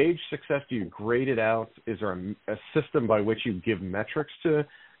you gauge success, do you grade it out? Is there a system by which you give metrics to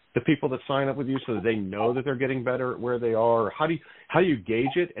the people that sign up with you so that they know that they're getting better at where they are? Or how do you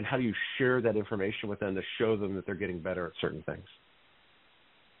gauge it, and how do you share that information with them to show them that they're getting better at certain things?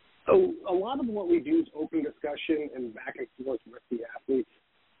 So a lot of what we do is open discussion and back and forth with the athletes.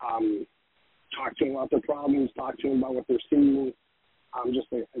 Talk to them about their problems, talk to them about what they're seeing,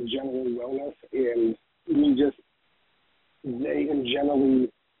 just a general wellness, and they generally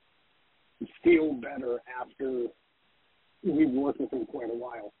feel better after we've worked with them quite a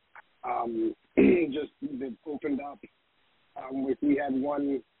while. They've opened up. We had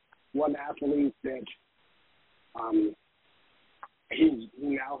one athlete that he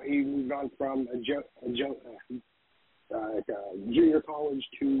moved on from a junior college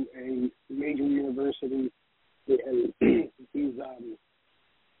to a major university, and he's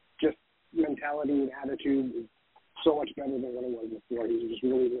just mentality and attitude is so much better than what it was before. He's just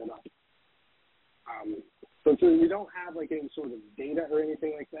really lit up. So we don't have like any sort of data or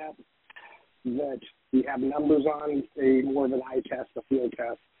anything like that we have numbers on. More of an eye test, a field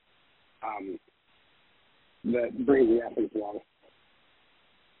test that brings the athletes along.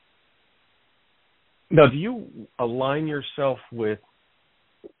 Now, do you align yourself with,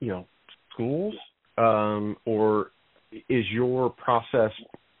 schools, or is your process,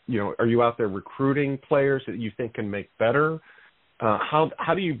 are you out there recruiting players that you think can make better?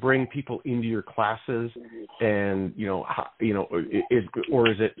 How do you bring people into your classes, and or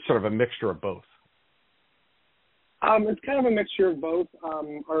is it sort of a mixture of both? It's kind of a mixture of both.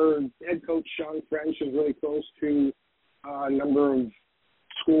 Our head coach Sean French is really close to a number of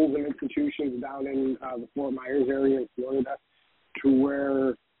schools and institutions down in the Fort Myers area in Florida, to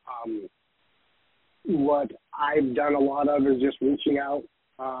where what I've done a lot of is just reaching out,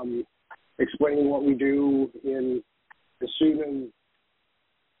 explaining what we do, and as soon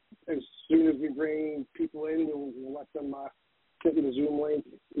as we bring people in, we'll let them click the Zoom link,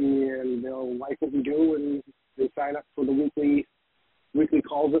 and they'll like what we do, and they sign up for the weekly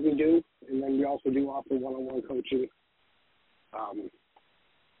calls that we do, and then we also do offer one-on-one coaching. How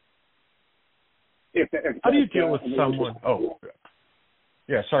do you deal with someone? Oh,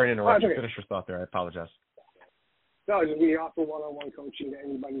 yeah. Sorry to interrupt. Okay. Finish your thought there. I apologize. No, we offer one-on-one coaching to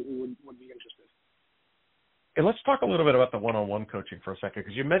anybody who would be interested. And let's talk a little bit about the one-on-one coaching for a second,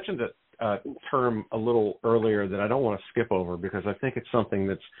 because you mentioned a term a little earlier that I don't want to skip over, because I think it's something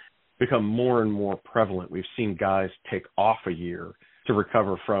that's become more and more prevalent. We've seen guys take off a year to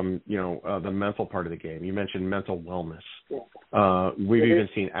recover from, the mental part of the game. You mentioned mental wellness. We've even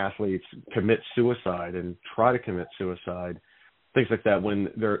seen athletes commit suicide and try to commit suicide, things like that, when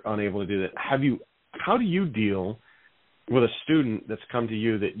they're unable to do that. How do you deal with a student that's come to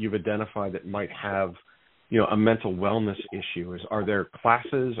you that you've identified that might have, a mental wellness issue? Are there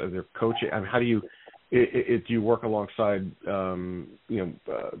classes? Are there coaching? I mean, how do you work alongside,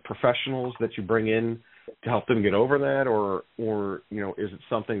 professionals that you bring in to help them get over that, or is it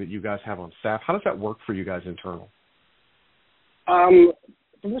something that you guys have on staff? How does that work for you guys internal? For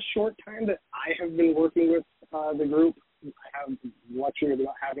the short time that I have been working with the group, I have luxury of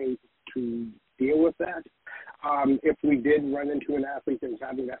not having to deal with that. If we did run into an athlete that was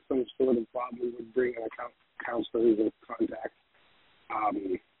having some sort of problem, we would bring in a counselor in contact,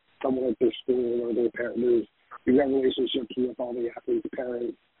 someone at their school or their parents. We have relationships with all the athletes'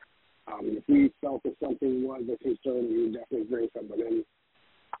 parents. If we felt that something was a concern, we would definitely bring someone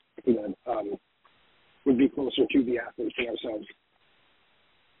in that would be closer to the athletes than ourselves.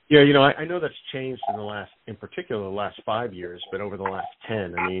 Yeah, I know that's changed in particular the last 5 years, but over the last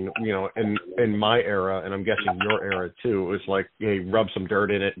 10. I mean, in my era, and I'm guessing your era too, it was like, hey, rub some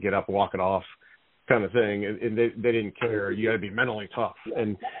dirt in it, get up, walk it off, kind of thing, and they didn't care. You got to be mentally tough.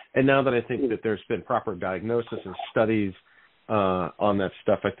 And now that I think that there's been proper diagnosis and studies on that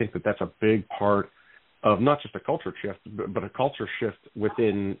stuff, I think that that's a big part of not just a culture shift, but a culture shift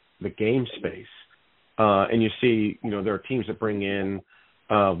within the game space. And you see, there are teams that bring in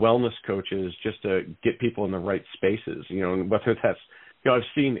wellness coaches just to get people in the right spaces, whether that's, I've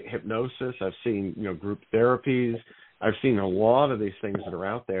seen hypnosis, I've seen, group therapies, I've seen a lot of these things that are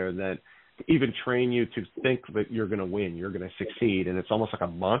out there that even train you to think that you're going to win, you're going to succeed. And it's almost like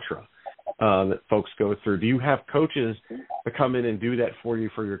a mantra that folks go through. Do you have coaches that come in and do that for you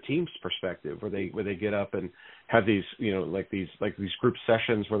for your team's perspective, where they get up and have these, like these group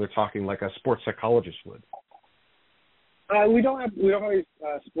sessions where they're talking like a sports psychologist would? We don't have a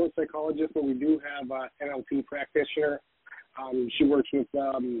sports psychologist, but we do have an NLP practitioner. She works with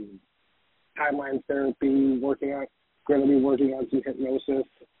timeline therapy, going to be working on some hypnosis,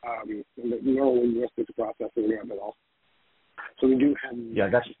 and the neuro-linguistics processing of it all. So we do have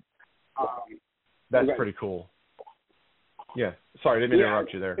that's pretty cool. Yeah. Sorry, I didn't mean to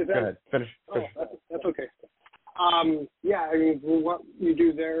interrupt you there. Go ahead. Finish. Oh, that's okay. What you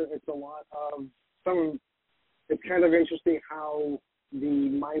do there, it's a lot of it's kind of interesting how the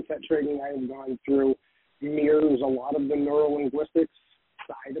mindset training I have gone through mirrors a lot of the neurolinguistics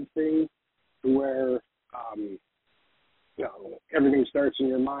side of things, where everything starts in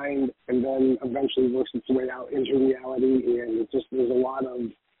your mind and then eventually works its way out into reality, and it's just there's a lot of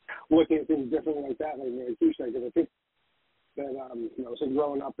looking at things differently like that, like you said, because I think that so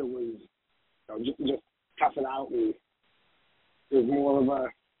growing up it was just tough it out, and there's more of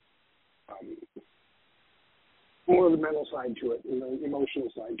the mental side to it, emotional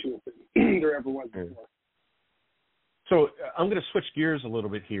side to it than there ever was before. So I'm going to switch gears a little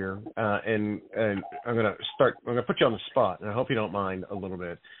bit here, and I'm going to put you on the spot, and I hope you don't mind a little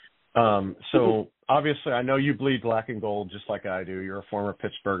bit. So obviously I know you bleed black and gold just like I do. You're a former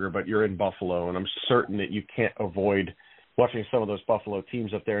Pittsburgher, but you're in Buffalo, and I'm certain that you can't avoid watching some of those Buffalo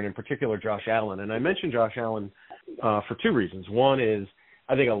teams up there, and in particular Josh Allen. And I mentioned Josh Allen for two reasons. One is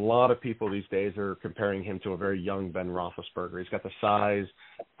I think a lot of people these days are comparing him to a very young Ben Roethlisberger. He's got the size.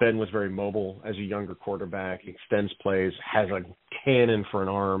 Ben was very mobile as a younger quarterback. He extends plays, has a cannon for an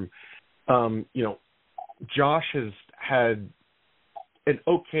arm. Josh has had an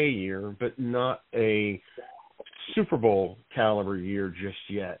okay year, but not a Super Bowl caliber year just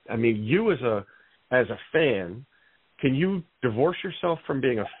yet. I mean, you as a fan, can you divorce yourself from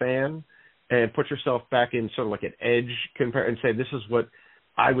being a fan and put yourself back in sort of like an edge and say this is what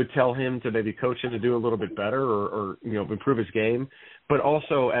I would tell him to maybe coach him to do a little bit better or improve his game, but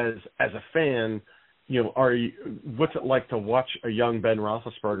also as a fan, what's it like to watch a young Ben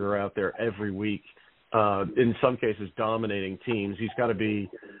Roethlisberger out there every week, in some cases dominating teams? He's got to be,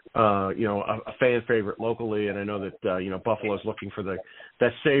 a fan favorite locally, and I know that Buffalo's looking for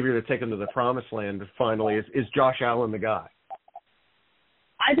that savior to take them to the promised land. Finally, is Josh Allen the guy?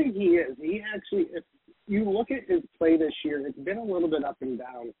 I think he is. He actually, if you look at his play this year, it's been a little bit up and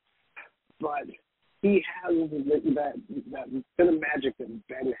down, but he has that bit of magic that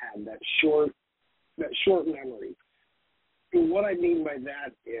Ben had, that short memory. And what I mean by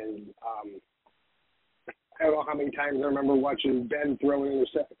that is, I don't know how many times I remember watching Ben throw an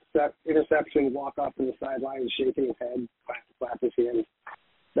interception, walk off to the sideline, shaking his head, clap his hands,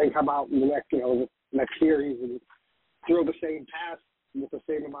 then come out in the next series and throw the same pass with the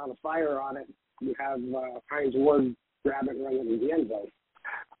same amount of fire on it. You have Hines Ward grab it and run it in the end zone.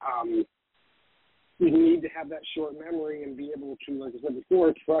 You need to have that short memory and be able to, like I said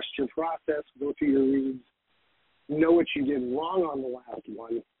before, trust your process, go through your reads, know what you did wrong on the last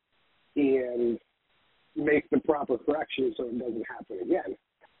one, and make the proper correction so it doesn't happen again.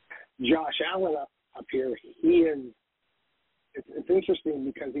 Josh Allen up here, it's interesting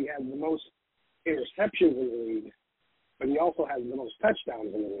because he has the most interceptions in the league, but he also has the most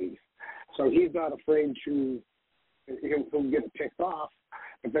touchdowns in the league. So he's not afraid he'll get it picked off,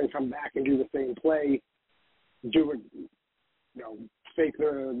 but then come back and do the same play, do it, fake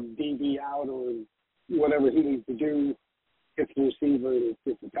the DB out or whatever he needs to do, hits the receiver and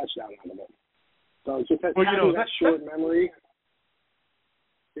gets a touchdown out of it. So it's just having that short memory.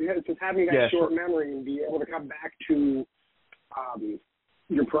 It's just having that short memory and be able to come back to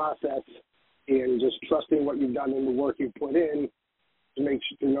your process and just trusting what you've done and the work you've put in to make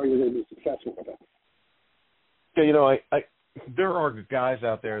sure you know you're going to be successful with it. Yeah, there are guys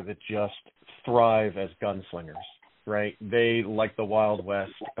out there that just thrive as gunslingers, right? They like the Wild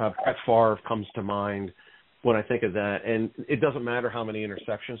West. Brett Favre comes to mind when I think of that, and it doesn't matter how many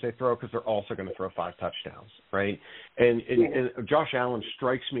interceptions they throw because they're also going to throw 5 touchdowns, right? And Josh Allen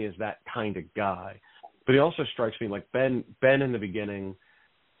strikes me as that kind of guy, but he also strikes me like Ben in the beginning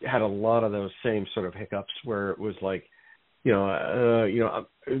had a lot of those same sort of hiccups where it was like, they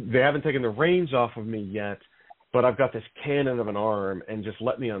haven't taken the reins off of me yet, but I've got this cannon of an arm and just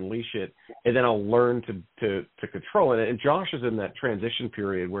let me unleash it, and then I'll learn to control it. And Josh is in that transition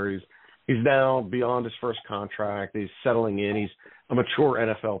period where he's now beyond his first contract. He's settling in. He's a mature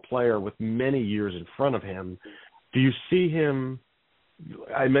NFL player with many years in front of him. Do you see him,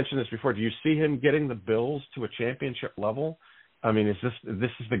 I mentioned this before, do you see him getting the Bills to a championship level? I mean, is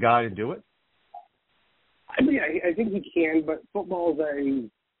this the guy to do it? I mean, I think he can, but football is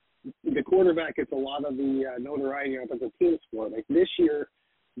the quarterback gets a lot of the notoriety as a team sport. Like this year,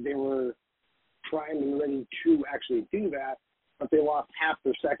 they were primed and ready to actually do that, but they lost half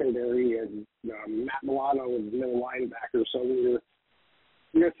their secondary, and Matt Milano was the middle linebacker, so you're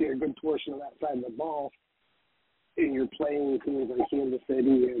going to see a good portion of that side of the ball, and you're playing teams like Kansas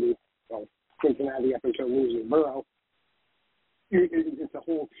City and Cincinnati up until losing Burrow. it's a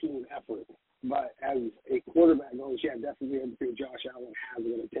whole team effort. But as a quarterback goes, yeah, definitely I think Josh Allen has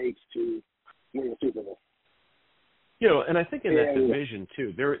what it takes to win the Super Bowl. You know, and I think in that division,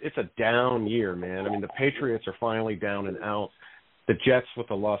 too, it's a down year, man. I mean, the Patriots are finally down and out. The Jets, with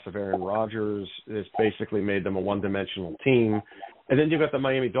the loss of Aaron Rodgers, has basically made them a one-dimensional team. And then you've got the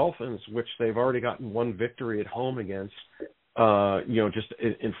Miami Dolphins, which they've already gotten one victory at home against, just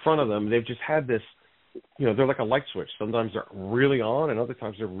in front of them. They've just had this, they're like a light switch. Sometimes they're really on and other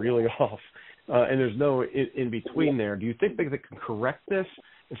times they're really off. And there's no in between there. Do you think they can correct this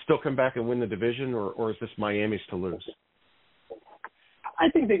and still come back and win the division, or is this Miami's to lose? I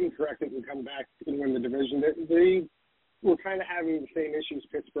think they can correct it and come back and win the division. They were kind of having the same issues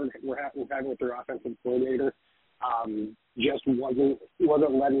Pittsburgh were having with their offensive coordinator. Just wasn't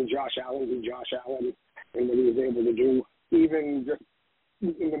letting Josh Allen be Josh Allen and what he was able to do. Even just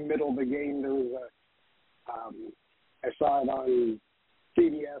in the middle of the game, there was I saw it on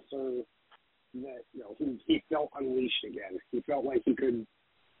CBS that he felt unleashed again. He felt like he could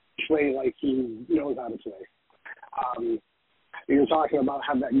play like he knows how to play. You're talking about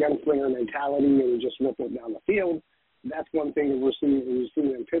have that gunslinger mentality and just rip it down the field. That's one thing that we're seeing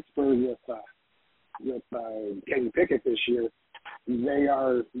in Pittsburgh with Kenny Pickett this year. They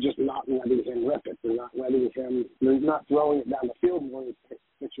are just not letting him rip it. They're not throwing it down the field more than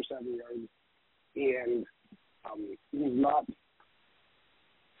 6 or 7 yards. And he's not.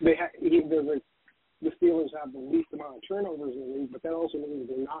 The Steelers have the least amount of turnovers in the league, but that also means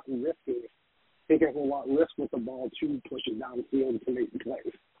they're not taking a whole lot of risk with the ball to push it downfield to make the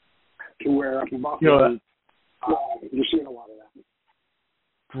plays. To where up in Buffalo, you're seeing a lot of that.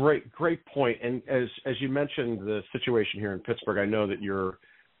 Great point. And as you mentioned the situation here in Pittsburgh, I know that you're,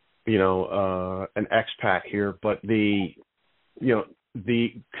 an expat here, but the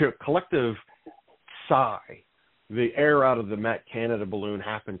collective sigh, the air out of the Matt Canada balloon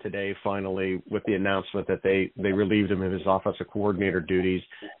happened today finally with the announcement that they relieved him of his offensive coordinator duties.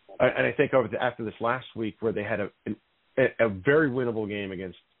 And I think after this last week where they had a very winnable game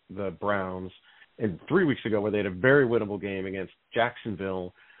against the Browns, and 3 weeks ago where they had a very winnable game against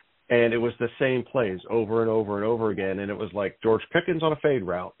Jacksonville, and it was the same plays over and over and over again, and it was like George Pickens on a fade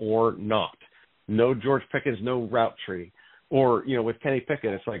route or not. No George Pickens, no route tree. Or, with Kenny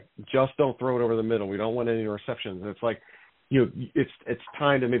Pickett, it's like, just don't throw it over the middle. We don't want any receptions. And it's like, it's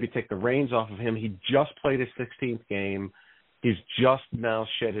time to maybe take the reins off of him. He just played his 16th game. He's just now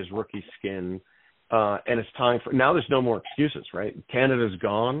shed his rookie skin. And it's time for – now there's no more excuses, right? Canada's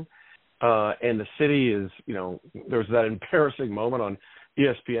gone. And the city is, there was that embarrassing moment on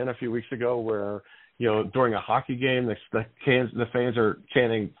ESPN a few weeks ago where, during a hockey game, the fans are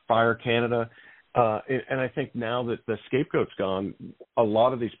chanting "Fire Canada." And I think now that the scapegoat's gone, a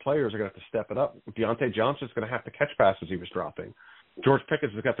lot of these players are going to have to step it up. Deontay Johnson's going to have to catch passes he was dropping. George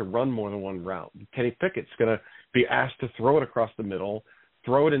Pickett's got to run more than one route. Kenny Pickett's going to be asked to throw it across the middle,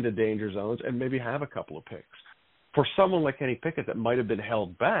 throw it into danger zones, and maybe have a couple of picks. For someone like Kenny Pickett that might have been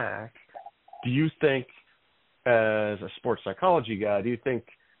held back, do you think, as a sports psychology guy, do you think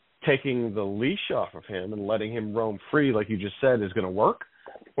taking the leash off of him and letting him roam free, like you just said, is going to work?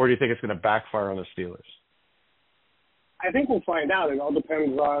 Or do you think it's going to backfire on the Steelers? I think we'll find out. It all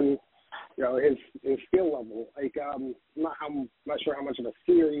depends on, his skill level. Like, I'm not sure how much of a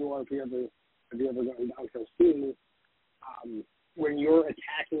skier you are if you ever gone down for skiing. When you're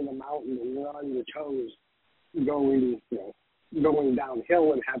attacking the mountain and you're on your toes, going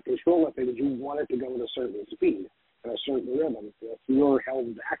downhill and have control of it, you want it to go at a certain speed and a certain rhythm. If you're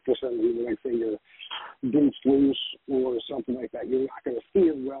held back for some reason, like say your boots loose or something like that, you're not going to see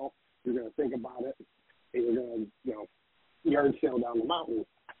as well. You're going to think about it, and you're going to, yard sail down the mountain.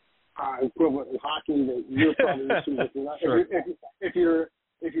 Equivalent in hockey that you're probably used to. Sure.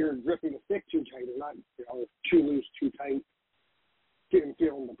 If you're gripping the stick too tight or not, too loose, too tight,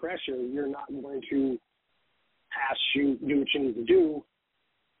 feeling the pressure, you're not going to pass, shoot, do what you need to do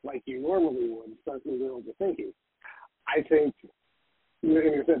like you normally would, start moving overthinking. I think, like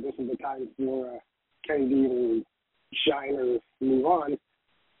I said, this is the time for Kenny to either shine or move on.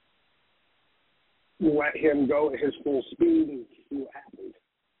 Let him go at his full speed and see what happens.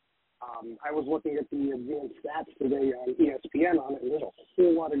 I was looking at the advanced stats today on ESPN on it, and there's a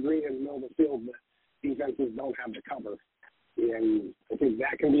whole lot of green in the middle of the field that defenses don't have to cover. And I think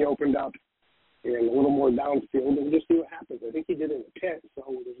that can be opened up and a little more downfield and just see what happens. I think he did it in the pit, so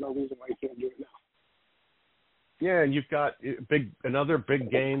there's no reason why he can't do it now. Yeah, and you've got another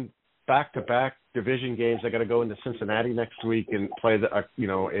big game, back-to-back division games. I got to go into Cincinnati next week and play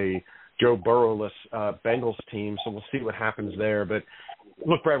a Joe Burrow-less Bengals team, so we'll see what happens there. But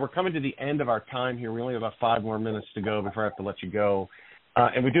Look, Brad, we're coming to the end of our time here. We only have about 5 more minutes to go before I have to let you go.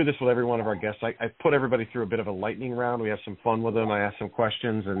 And we do this with every one of our guests. I put everybody through a bit of a lightning round. We have some fun with them. I ask some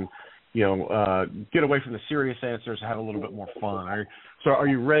questions and, get away from the serious answers, have a little bit more fun. So are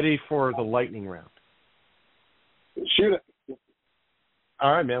you ready for the lightning round? Shoot it.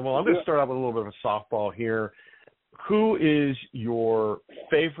 All right, man. Well, I'm going to start out with a little bit of a softball here. Who is your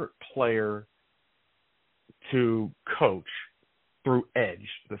favorite player to coach through Edge?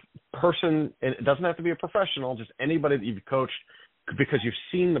 The person, and it doesn't have to be a professional, just anybody that you've coached because you've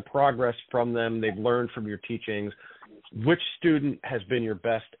seen the progress from them, they've learned from your teachings. Which student has been your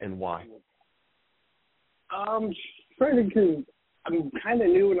best and why? Trying to, I'm kind of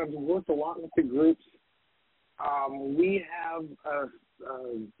new and I've worked a lot with the groups. We have a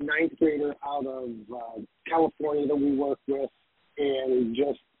ninth grader out of California that we work with, and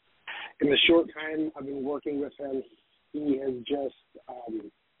just in the short time I've been working with him, he has just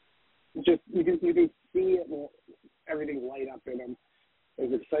you can see it, everything light up in him.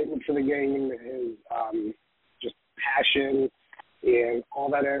 His excitement for the game, his just passion, and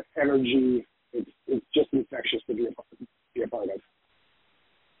all that energy. It's just infectious to be a part of.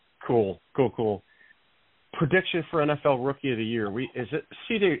 Cool. Prediction for NFL Rookie of the Year? Is it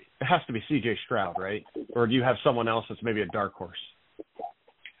CJ? It has to be CJ Stroud, right? Or do you have someone else that's maybe a dark horse?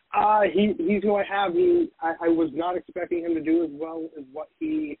 He's who I have. I was not expecting him to do as well as what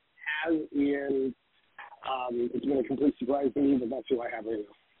he has, and it's been a complete surprise to me, but that's who I have right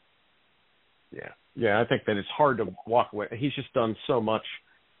now. Yeah, I think that it's hard to walk away. He's just done so much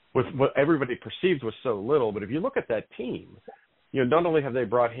with what everybody perceived was so little. But if you look at that team, not only have they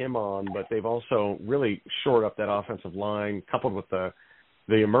brought him on, but they've also really shored up that offensive line, coupled with the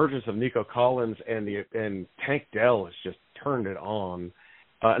emergence of Nico Collins and Tank Dell has just turned it on.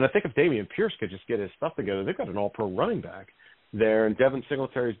 And I think if Dameon Pierce could just get his stuff together, they've got an all-pro running back there. And Devin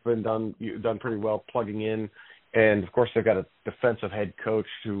Singletary's been done pretty well plugging in. And, of course, they've got a defensive head coach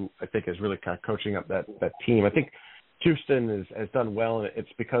who I think is really kind of coaching up that team. I think Houston has done well, and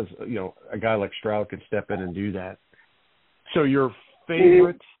it's because, a guy like Stroud can step in and do that. So your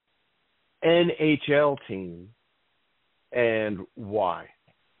favorite NHL team and why?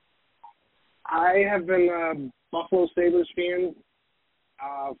 I have been a Buffalo Sabres fan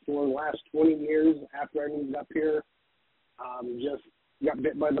for the last 20 years after I moved up here. Just got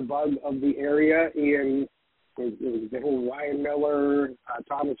bit by the bug of the area, and it was the whole Ryan Miller,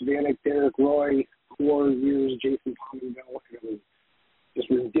 Thomas Vanek, Derek Roy, 4 years, Jason Pominville, and it was just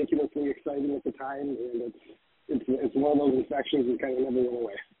ridiculously exciting at the time, and it's one of those infections that kind of never went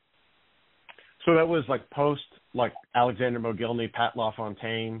away. So that was like post, like Alexander Mogilny, Pat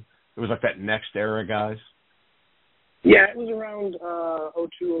LaFontaine. It was like that next era, guys. Yeah, it was around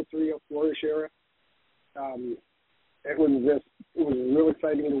 02, 03, 04-ish era. It was real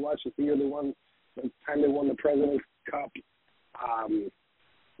exciting to watch the year they won. The time they won the President's Cup,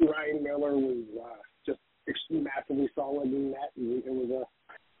 Ryan Miller was just massively solid in that, and it was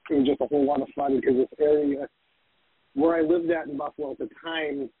just a whole lot of fun because this area where I lived at in Buffalo at the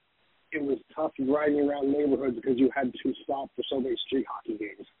time, it was tough riding around neighborhoods because you had to stop for so many street hockey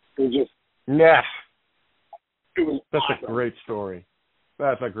games. It was just It was That's awesome. a great story.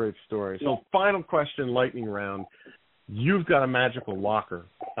 That's a great story. So, final question, lightning round. You've got a magical locker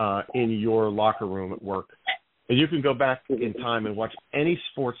in your locker room at work, and you can go back in time and watch any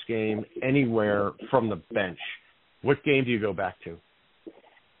sports game anywhere from the bench. What game do you go back to?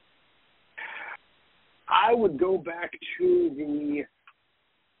 I would go back to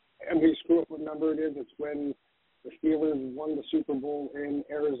I'm going to screw up what number it is. It's when the Steelers won the Super Bowl in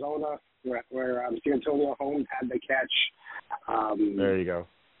Arizona, where Santonio Holmes had the catch. There you go.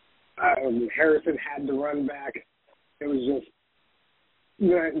 Harrison had to run back. It was just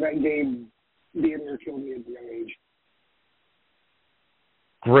that game being there killed me at a young age.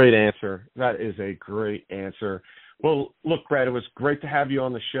 Great answer. That is a great answer. Well, look, Brad, it was great to have you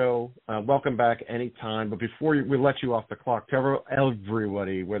on the show. Welcome back anytime. But before we let you off the clock, tell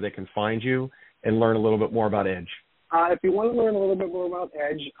everybody where they can find you and learn a little bit more about Edge. If you want to learn a little bit more about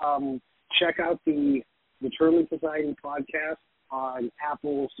Edge, check out the Determined Society podcast on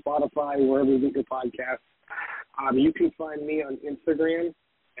Apple, Spotify, wherever you get your podcasts. You can find me on Instagram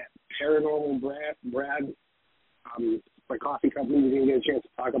at Paranormal Brad. My coffee company we didn't get a chance to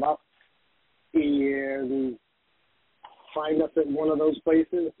talk about. And find us at one of those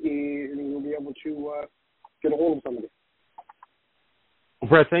places, and you'll be able to get a hold of somebody.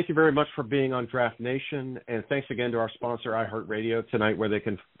 Brett, thank you very much for being on Draft Nation, and thanks again to our sponsor, iHeartRadio, tonight, where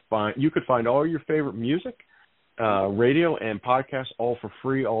you could find all your favorite music, radio, and podcasts all for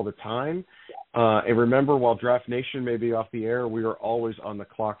free all the time. And remember, while Draft Nation may be off the air, we are always on the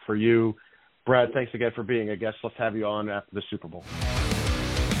clock for you. Brad, thanks again for being a guest. Let's have you on after the Super Bowl.